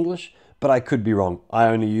only English, but I could be wrong. I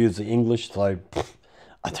only use the English, so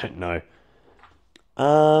I don't know.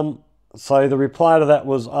 So the reply to that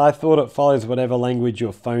was, I thought it follows whatever language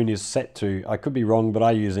your phone is set to. I could be wrong, but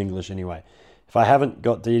I use English anyway. If I haven't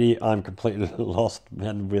got Didi, I'm completely lost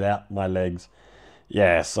and without my legs.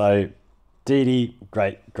 Yeah, so Didi,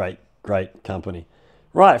 great, great, great company.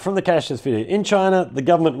 Right, from the cashless video. In China, the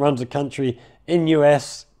government runs the country. In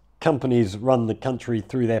US, companies run the country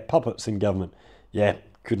through their puppets in government. Yeah,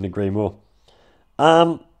 couldn't agree more.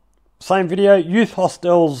 Same video, youth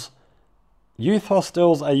hostels. Youth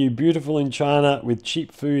hostels, are you beautiful in China with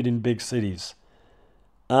cheap food in big cities?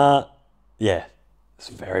 Yeah, it's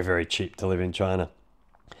very, very cheap to live in China.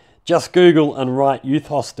 Just Google and write youth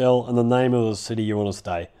hostel and the name of the city you want to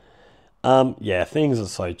stay. Yeah, things are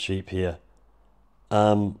so cheap here.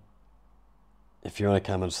 If you want to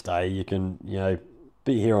come and stay, you can,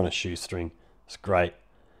 be here on a shoestring. It's great.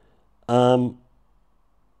 I've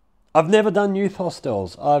never done youth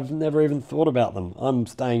hostels. I've never even thought about them. I'm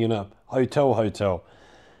staying in a hotel.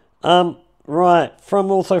 Right,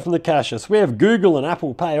 also from the cashless. We have Google and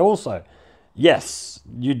Apple Pay also. Yes,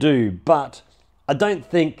 you do, but I don't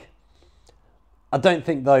think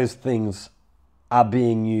those things are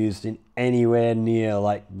being used in anywhere near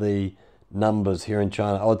like the numbers here in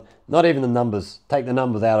China. Or not even the numbers. Take the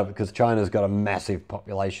numbers out of it because China's got a massive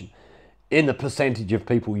population. In the percentage of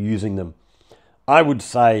people using them, I would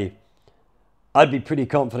say I'd be pretty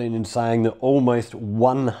confident in saying that almost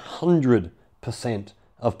 100%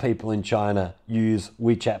 of people in China use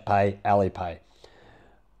WeChat Pay, Alipay.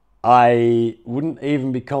 I wouldn't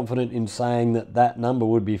even be confident in saying that that number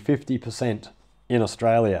would be 50% in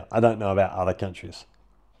Australia. I don't know about other countries.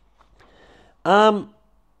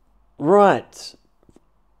 Right,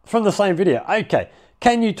 from the same video. Okay,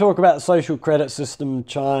 can you talk about the social credit system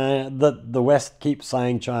China that the West keeps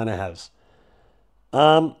saying China has?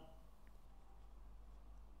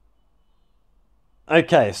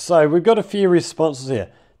 Okay, so we've got a few responses here.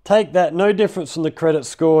 Take that, no difference from the credit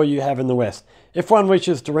score you have in the West. If one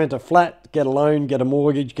wishes to rent a flat, get a loan, get a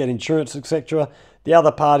mortgage, get insurance, etc., the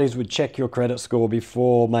other parties would check your credit score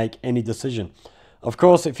before make any decision. Of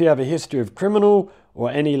course, if you have a history of criminal or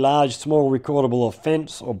any large, small recordable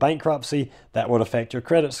offence or bankruptcy, that would affect your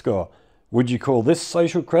credit score. Would you call this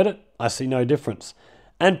social credit? I see no difference.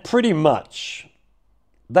 And pretty much,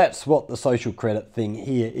 that's what the social credit thing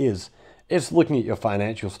here is. It's looking at your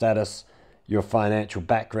financial status, your financial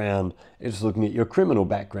background, it's looking at your criminal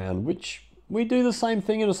background, which we do the same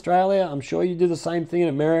thing in Australia. I'm sure you do the same thing in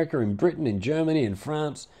America, in Britain, in Germany, in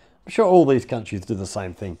France. I'm sure all these countries do the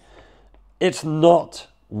same thing. It's not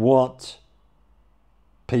what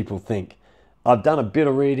people think. I've done a bit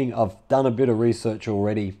of reading. I've done a bit of research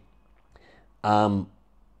already.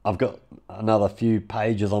 I've got another few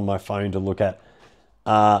pages on my phone to look at.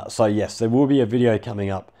 So yes, there will be a video coming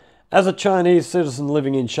up. As a Chinese citizen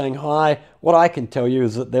living in Shanghai, what I can tell you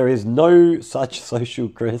is that there is no such social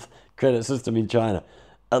credit system in China.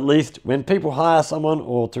 At least when people hire someone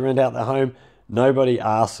or to rent out their home, nobody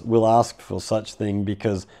will ask for such thing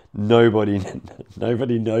because nobody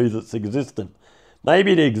knows it's existent.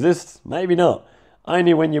 Maybe it exists, maybe not.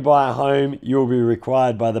 Only when you buy a home, you'll be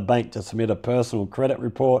required by the bank to submit a personal credit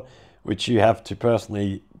report, which you have to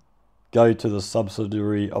personally go to the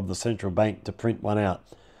subsidiary of the central bank to print one out.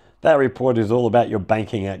 That report is all about your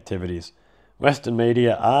banking activities. Western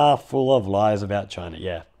media are full of lies about China,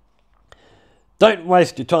 yeah. Don't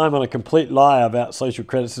waste your time on a complete lie about social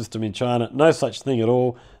credit system in China. No such thing at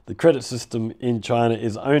all. The credit system in China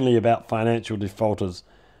is only about financial defaulters.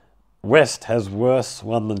 West has worse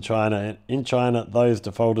one than China. In China, those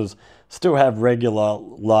defaulters still have regular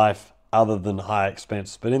life other than high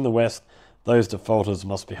expense. But in the West, those defaulters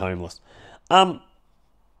must be homeless.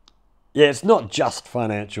 Yeah, it's not just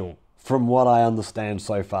financial from what I understand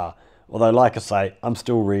so far. Although, like I say, I'm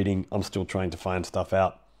still reading. I'm still trying to find stuff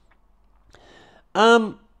out.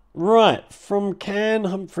 Right, from Can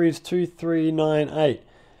Humphreys 2398.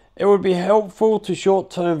 It would be helpful to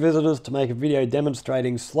short-term visitors to make a video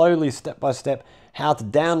demonstrating slowly, step-by-step, how to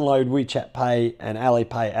download WeChat Pay and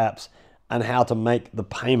Alipay apps and how to make the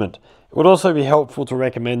payment. It would also be helpful to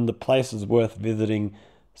recommend the places worth visiting,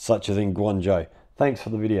 such as in GuangZhou. Thanks for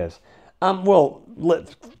the videos. Well,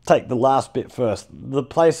 let's take the last bit first. The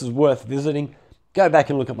places worth visiting, go back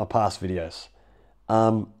and look at my past videos.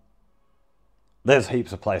 There's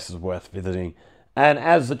heaps of places worth visiting. And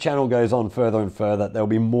as the channel goes on further and further, there'll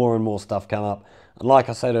be more and more stuff come up. And like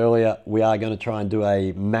I said earlier, we are going to try and do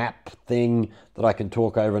a map thing that I can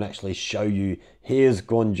talk over and actually show you. Here's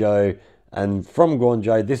GuangZhou, and from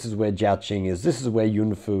GuangZhou, this is where Jiaoqing is. This is where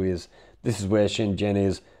Yunfu is. This is where Shenzhen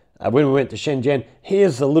is. When we went to Shenzhen,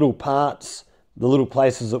 here's the little parts, the little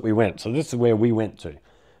places that we went. So this is where we went to.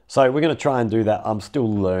 So we're going to try and do that. I'm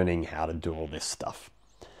still learning how to do all this stuff.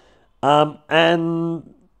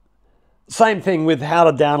 And same thing with how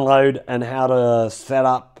to download and how to set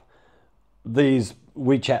up these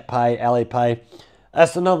WeChat Pay, Alipay.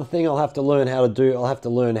 That's another thing I'll have to learn how to do. I'll have to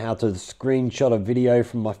learn how to screenshot a video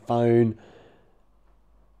from my phone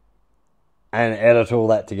and edit all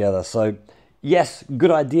that together. So yes,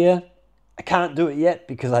 good idea. I can't do it yet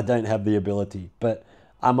because I don't have the ability, but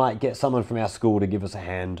I might get someone from our school to give us a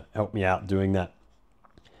hand, help me out doing that.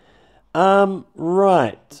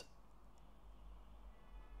 Right.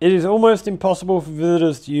 It is almost impossible for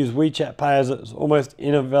visitors to use WeChat Pay as it almost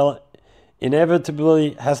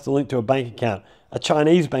inevitably has to link to a bank account, a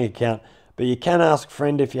Chinese bank account, but you can ask a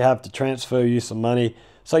friend if you have to transfer you some money.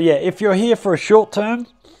 So yeah, if you're here for a short term,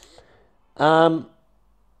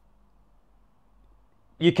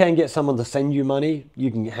 you can get someone to send you money. You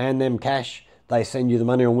can hand them cash. They send you the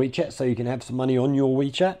money on WeChat so you can have some money on your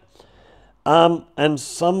WeChat. And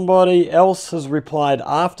somebody else has replied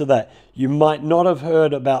after that, you might not have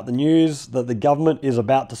heard about the news that the government is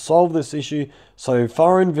about to solve this issue, so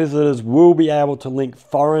foreign visitors will be able to link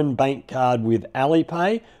foreign bank card with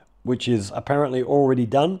Alipay, which is apparently already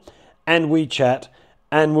done, and WeChat,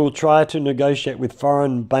 and will try to negotiate with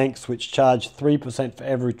foreign banks which charge 3% for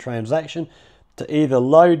every transaction to either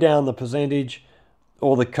low down the percentage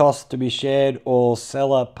or the cost to be shared, or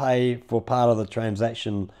seller pay for part of the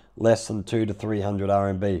transaction less than 200 to 300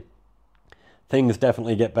 RMB. Things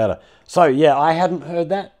definitely get better. So yeah, I hadn't heard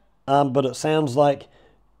that, but it sounds like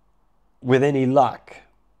with any luck,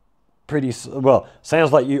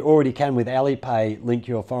 sounds like you already can with Alipay link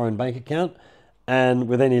your foreign bank account, and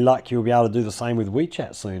with any luck you'll be able to do the same with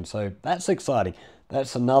WeChat soon. So that's exciting.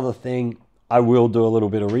 That's another thing I will do a little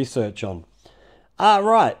bit of research on.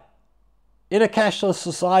 Right. In a cashless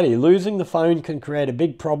society, losing the phone can create a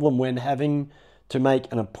big problem when having to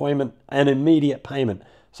make an appointment, an immediate payment.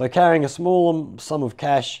 so carrying a small sum of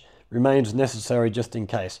cash remains necessary just in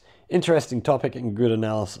case. Interesting topic and good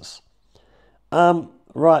analysis.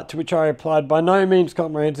 Right, to which I replied, by no means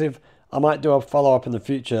comprehensive. I might do a follow-up in the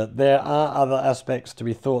future. There are other aspects to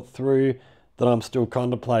be thought through that I'm still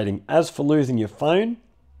contemplating. As for losing your phone,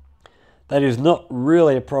 that is not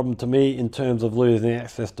really a problem to me in terms of losing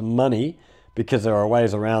access to money, because there are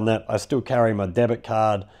ways around that. I still carry my debit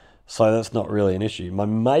card, so that's not really an issue. My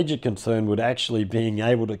major concern would actually being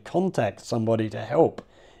able to contact somebody to help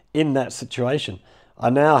in that situation. I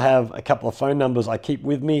now have a couple of phone numbers I keep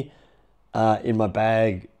with me in my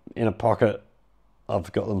bag, in a pocket.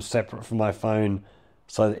 I've got them separate from my phone,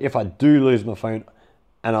 so that if I do lose my phone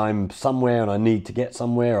and I'm somewhere and I need to get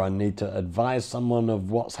somewhere, I need to advise someone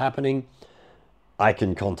of what's happening, I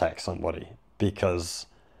can contact somebody. Because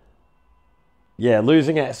yeah,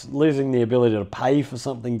 losing the ability to pay for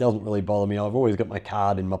something doesn't really bother me. I've always got my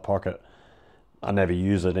card in my pocket. I never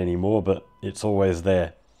use it anymore, but it's always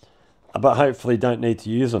there. But hopefully don't need to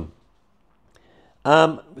use them.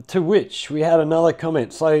 To which we had another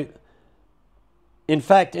comment. So, in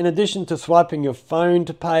fact, in addition to swiping your phone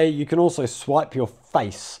to pay, you can also swipe your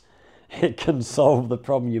face. It can solve the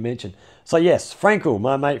problem you mentioned. So yes, Frankel,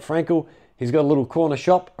 my mate Frankel, he's got a little corner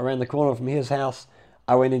shop around the corner from his house.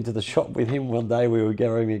 I went into the shop with him one day. We were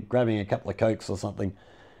grabbing a couple of Cokes or something.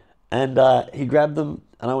 And he grabbed them,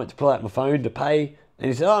 and I went to pull out my phone to pay. And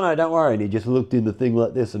he said, oh no, don't worry. And he just looked in the thing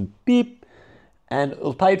like this and beep, and it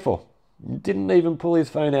was paid for. Didn't even pull his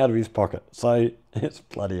phone out of his pocket. So it's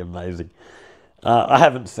bloody amazing. I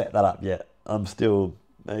haven't set that up yet. I'm still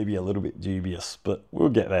maybe a little bit dubious, but we'll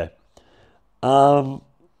get there.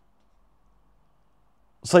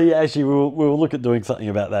 So yeah, actually we'll look at doing something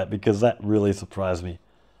about that, because that really surprised me.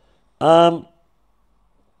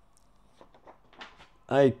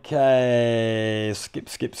 Okay,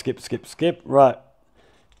 skip. Right,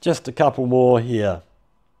 just a couple more here.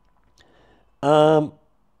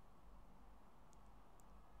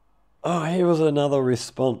 Oh, here was another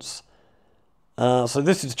response. So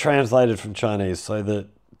this is translated from Chinese, so the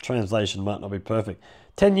translation might not be perfect.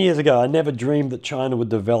 10 years ago, I never dreamed that China would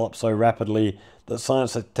develop so rapidly, that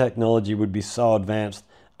science and technology would be so advanced,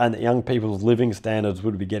 and that young people's living standards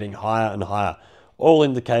would be getting higher and higher. All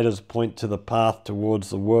indicators point to the path towards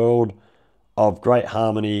the world of great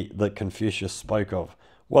harmony that Confucius spoke of.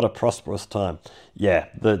 What a prosperous time. Yeah,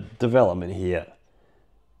 the development here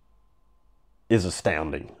is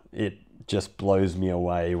astounding. It just blows me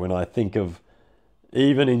away when I think of,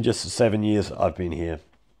 even in just the 7 years I've been here,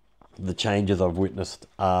 the changes I've witnessed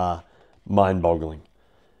are mind-boggling.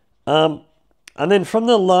 And then from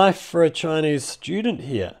the life for a Chinese student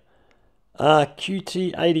here,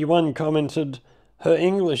 QT81 commented, her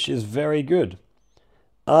English is very good.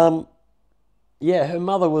 Yeah, her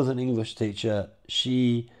mother was an English teacher.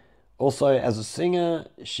 She also, as a singer,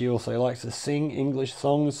 she also likes to sing English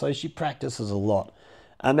songs, so she practices a lot.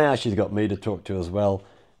 And now she's got me to talk to as well.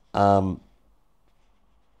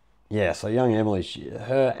 Yeah, so young Emily,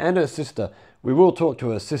 her and her sister, we will talk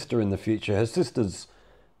to her sister in the future. Her sister's,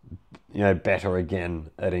 better again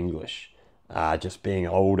at English, just being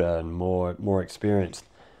older and more experienced.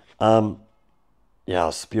 Yeah, I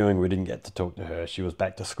was spewing we didn't get to talk to her. She was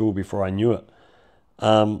back to school before I knew it.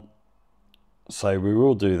 So we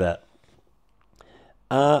will do that.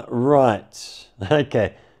 Right,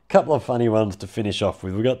 okay, couple of funny ones to finish off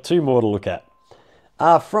with. We've got two more to look at.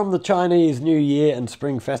 From the Chinese New Year and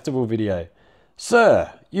Spring Festival video.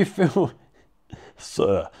 Sir, you filmed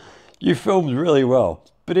really well.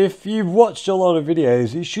 But if you've watched a lot of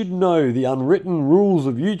videos, you should know the unwritten rules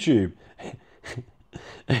of YouTube.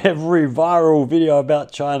 Every viral video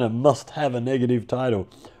about China must have a negative title.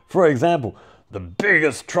 For example, the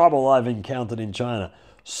biggest trouble I've encountered in China,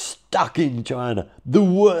 stuck in China, the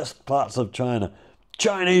worst parts of China,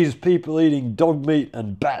 Chinese people eating dog meat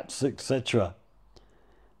and bats, etc.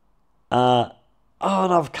 Oh,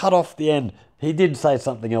 and I've cut off the end. He did say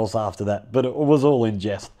something else after that, but it was all in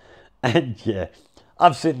jest. And yeah,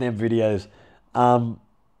 I've seen them videos.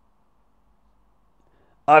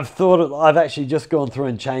 I've actually just gone through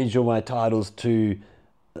and changed all my titles to,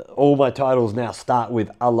 all my titles now start with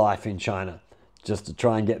A Life in China, just to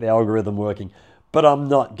try and get the algorithm working. But I'm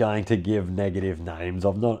not going to give negative names.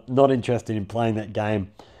 I'm not interested in playing that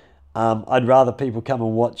game. I'd rather people come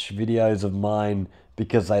and watch videos of mine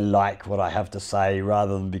because they like what I have to say,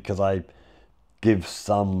 rather than because I give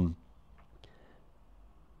some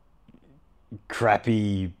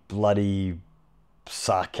crappy, bloody,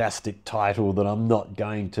 sarcastic title that I'm not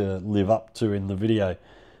going to live up to in the video.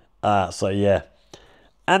 So yeah.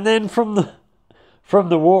 And then from the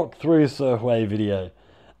walkthrough surfway video,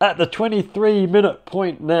 At the 23-minute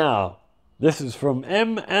point now, this is from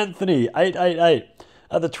M. Anthony 888.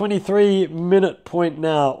 At the 23-minute point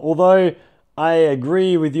now, although I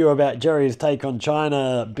agree with you about Jerry's take on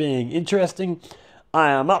China being interesting, I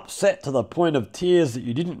am upset to the point of tears that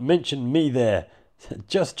you didn't mention me there.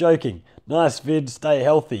 Just joking. Nice vid, stay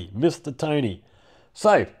healthy. Mr. Tony.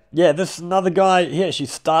 So, yeah, this is another guy. He actually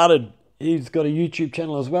started, he's got a YouTube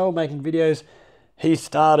channel as well, making videos. He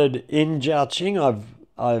started in Zhaoqing.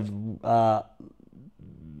 I've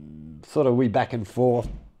sort of, we back and forth,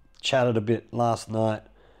 chatted a bit last night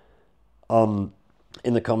in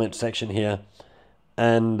the comment section here.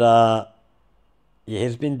 And yeah,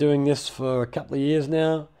 he's been doing this for a couple of years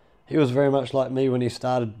now. He was very much like me when he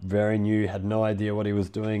started, very new, had no idea what he was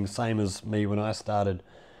doing, same as me when I started.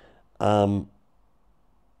 And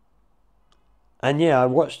yeah, I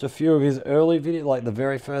watched a few of his early videos, like the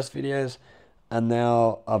very first videos, and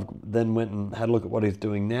now I've then went and had a look at what he's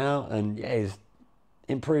doing now, and yeah, he's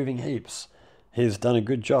improving heaps. He's done a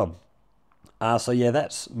good job. So yeah,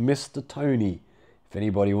 that's Mr. Tony. If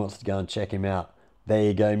anybody wants to go and check him out, there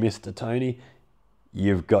you go, Mr. Tony.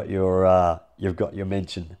 You've got your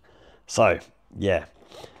mention. So yeah,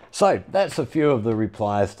 so that's a few of the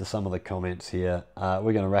replies to some of the comments here.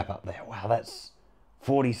 We're going to wrap up there. Wow, that's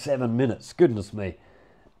 47 minutes. Goodness me.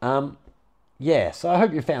 Yeah, so I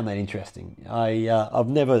hope you found that interesting. I've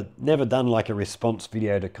never done like a response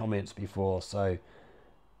video to comments before, so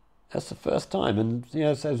that's the first time. And you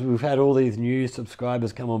know, so we've had all these new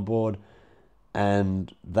subscribers come on board,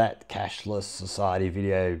 and that cashless society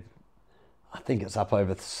video, I think it's up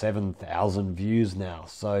over 7,000 views now.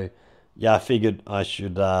 So yeah, I figured I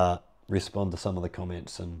should respond to some of the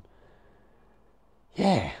comments. And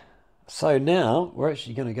yeah, so now we're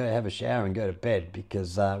actually going to go have a shower and go to bed,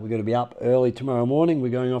 because we're going to be up early tomorrow morning. We're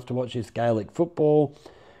going off to watch this Gaelic football,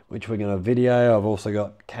 which we're going to video. I've also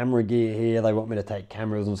got camera gear here. They want me to take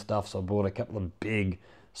cameras and stuff, so I bought a couple of big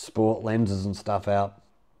sport lenses and stuff out.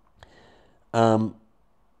 So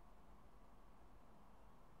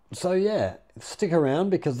yeah, stick around,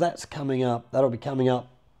 because that's coming up. That'll be coming up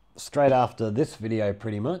straight after this video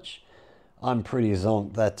pretty much. I'm pretty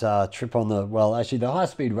zonked. That trip on the, well, actually the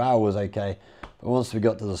high-speed rail was okay, but once we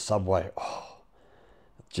got to the subway, oh,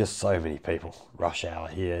 just so many people. Rush hour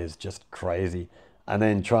here is just crazy. And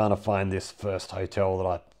then trying to find this first hotel that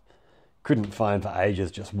I couldn't find for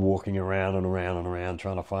ages, just walking around and around and around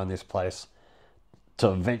trying to find this place, to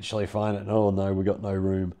eventually find it. And oh no, we got no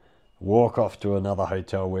room. Walk off to another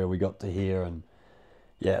hotel where we got to here, and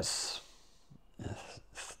yes,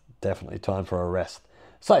 it's definitely time for a rest.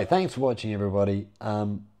 So thanks for watching, everybody.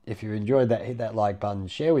 If you enjoyed that, hit that like button,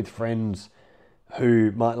 share with friends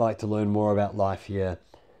who might like to learn more about life here.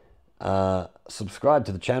 Subscribe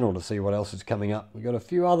to the channel to see what else is coming up. We've got a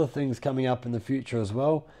few other things coming up in the future as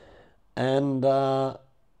well. And yeah,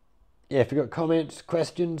 if you've got comments,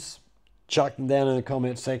 questions, chuck them down in the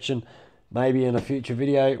comments section. Maybe in a future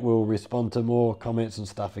video we'll respond to more comments and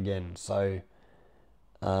stuff again. So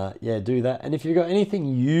yeah, do that. And if you've got anything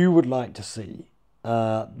you would like to see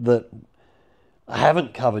that I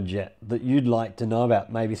haven't covered yet, that you'd like to know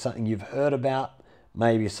about, maybe something you've heard about,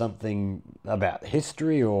 maybe something about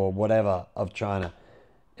history or whatever of China,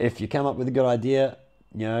 if you come up with a good idea,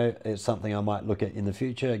 you know, it's something I might look at in the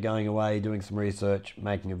future, going away, doing some research,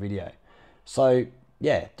 making a video. So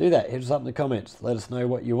yeah, do that. Hit us up in the comments. Let us know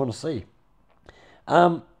what you want to see.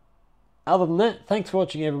 Other than that, thanks for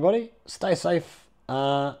watching, everybody. Stay safe,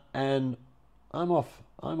 and I'm off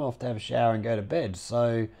to have a shower and go to bed.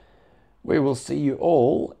 So we will see you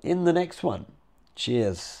all in the next one.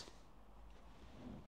 Cheers.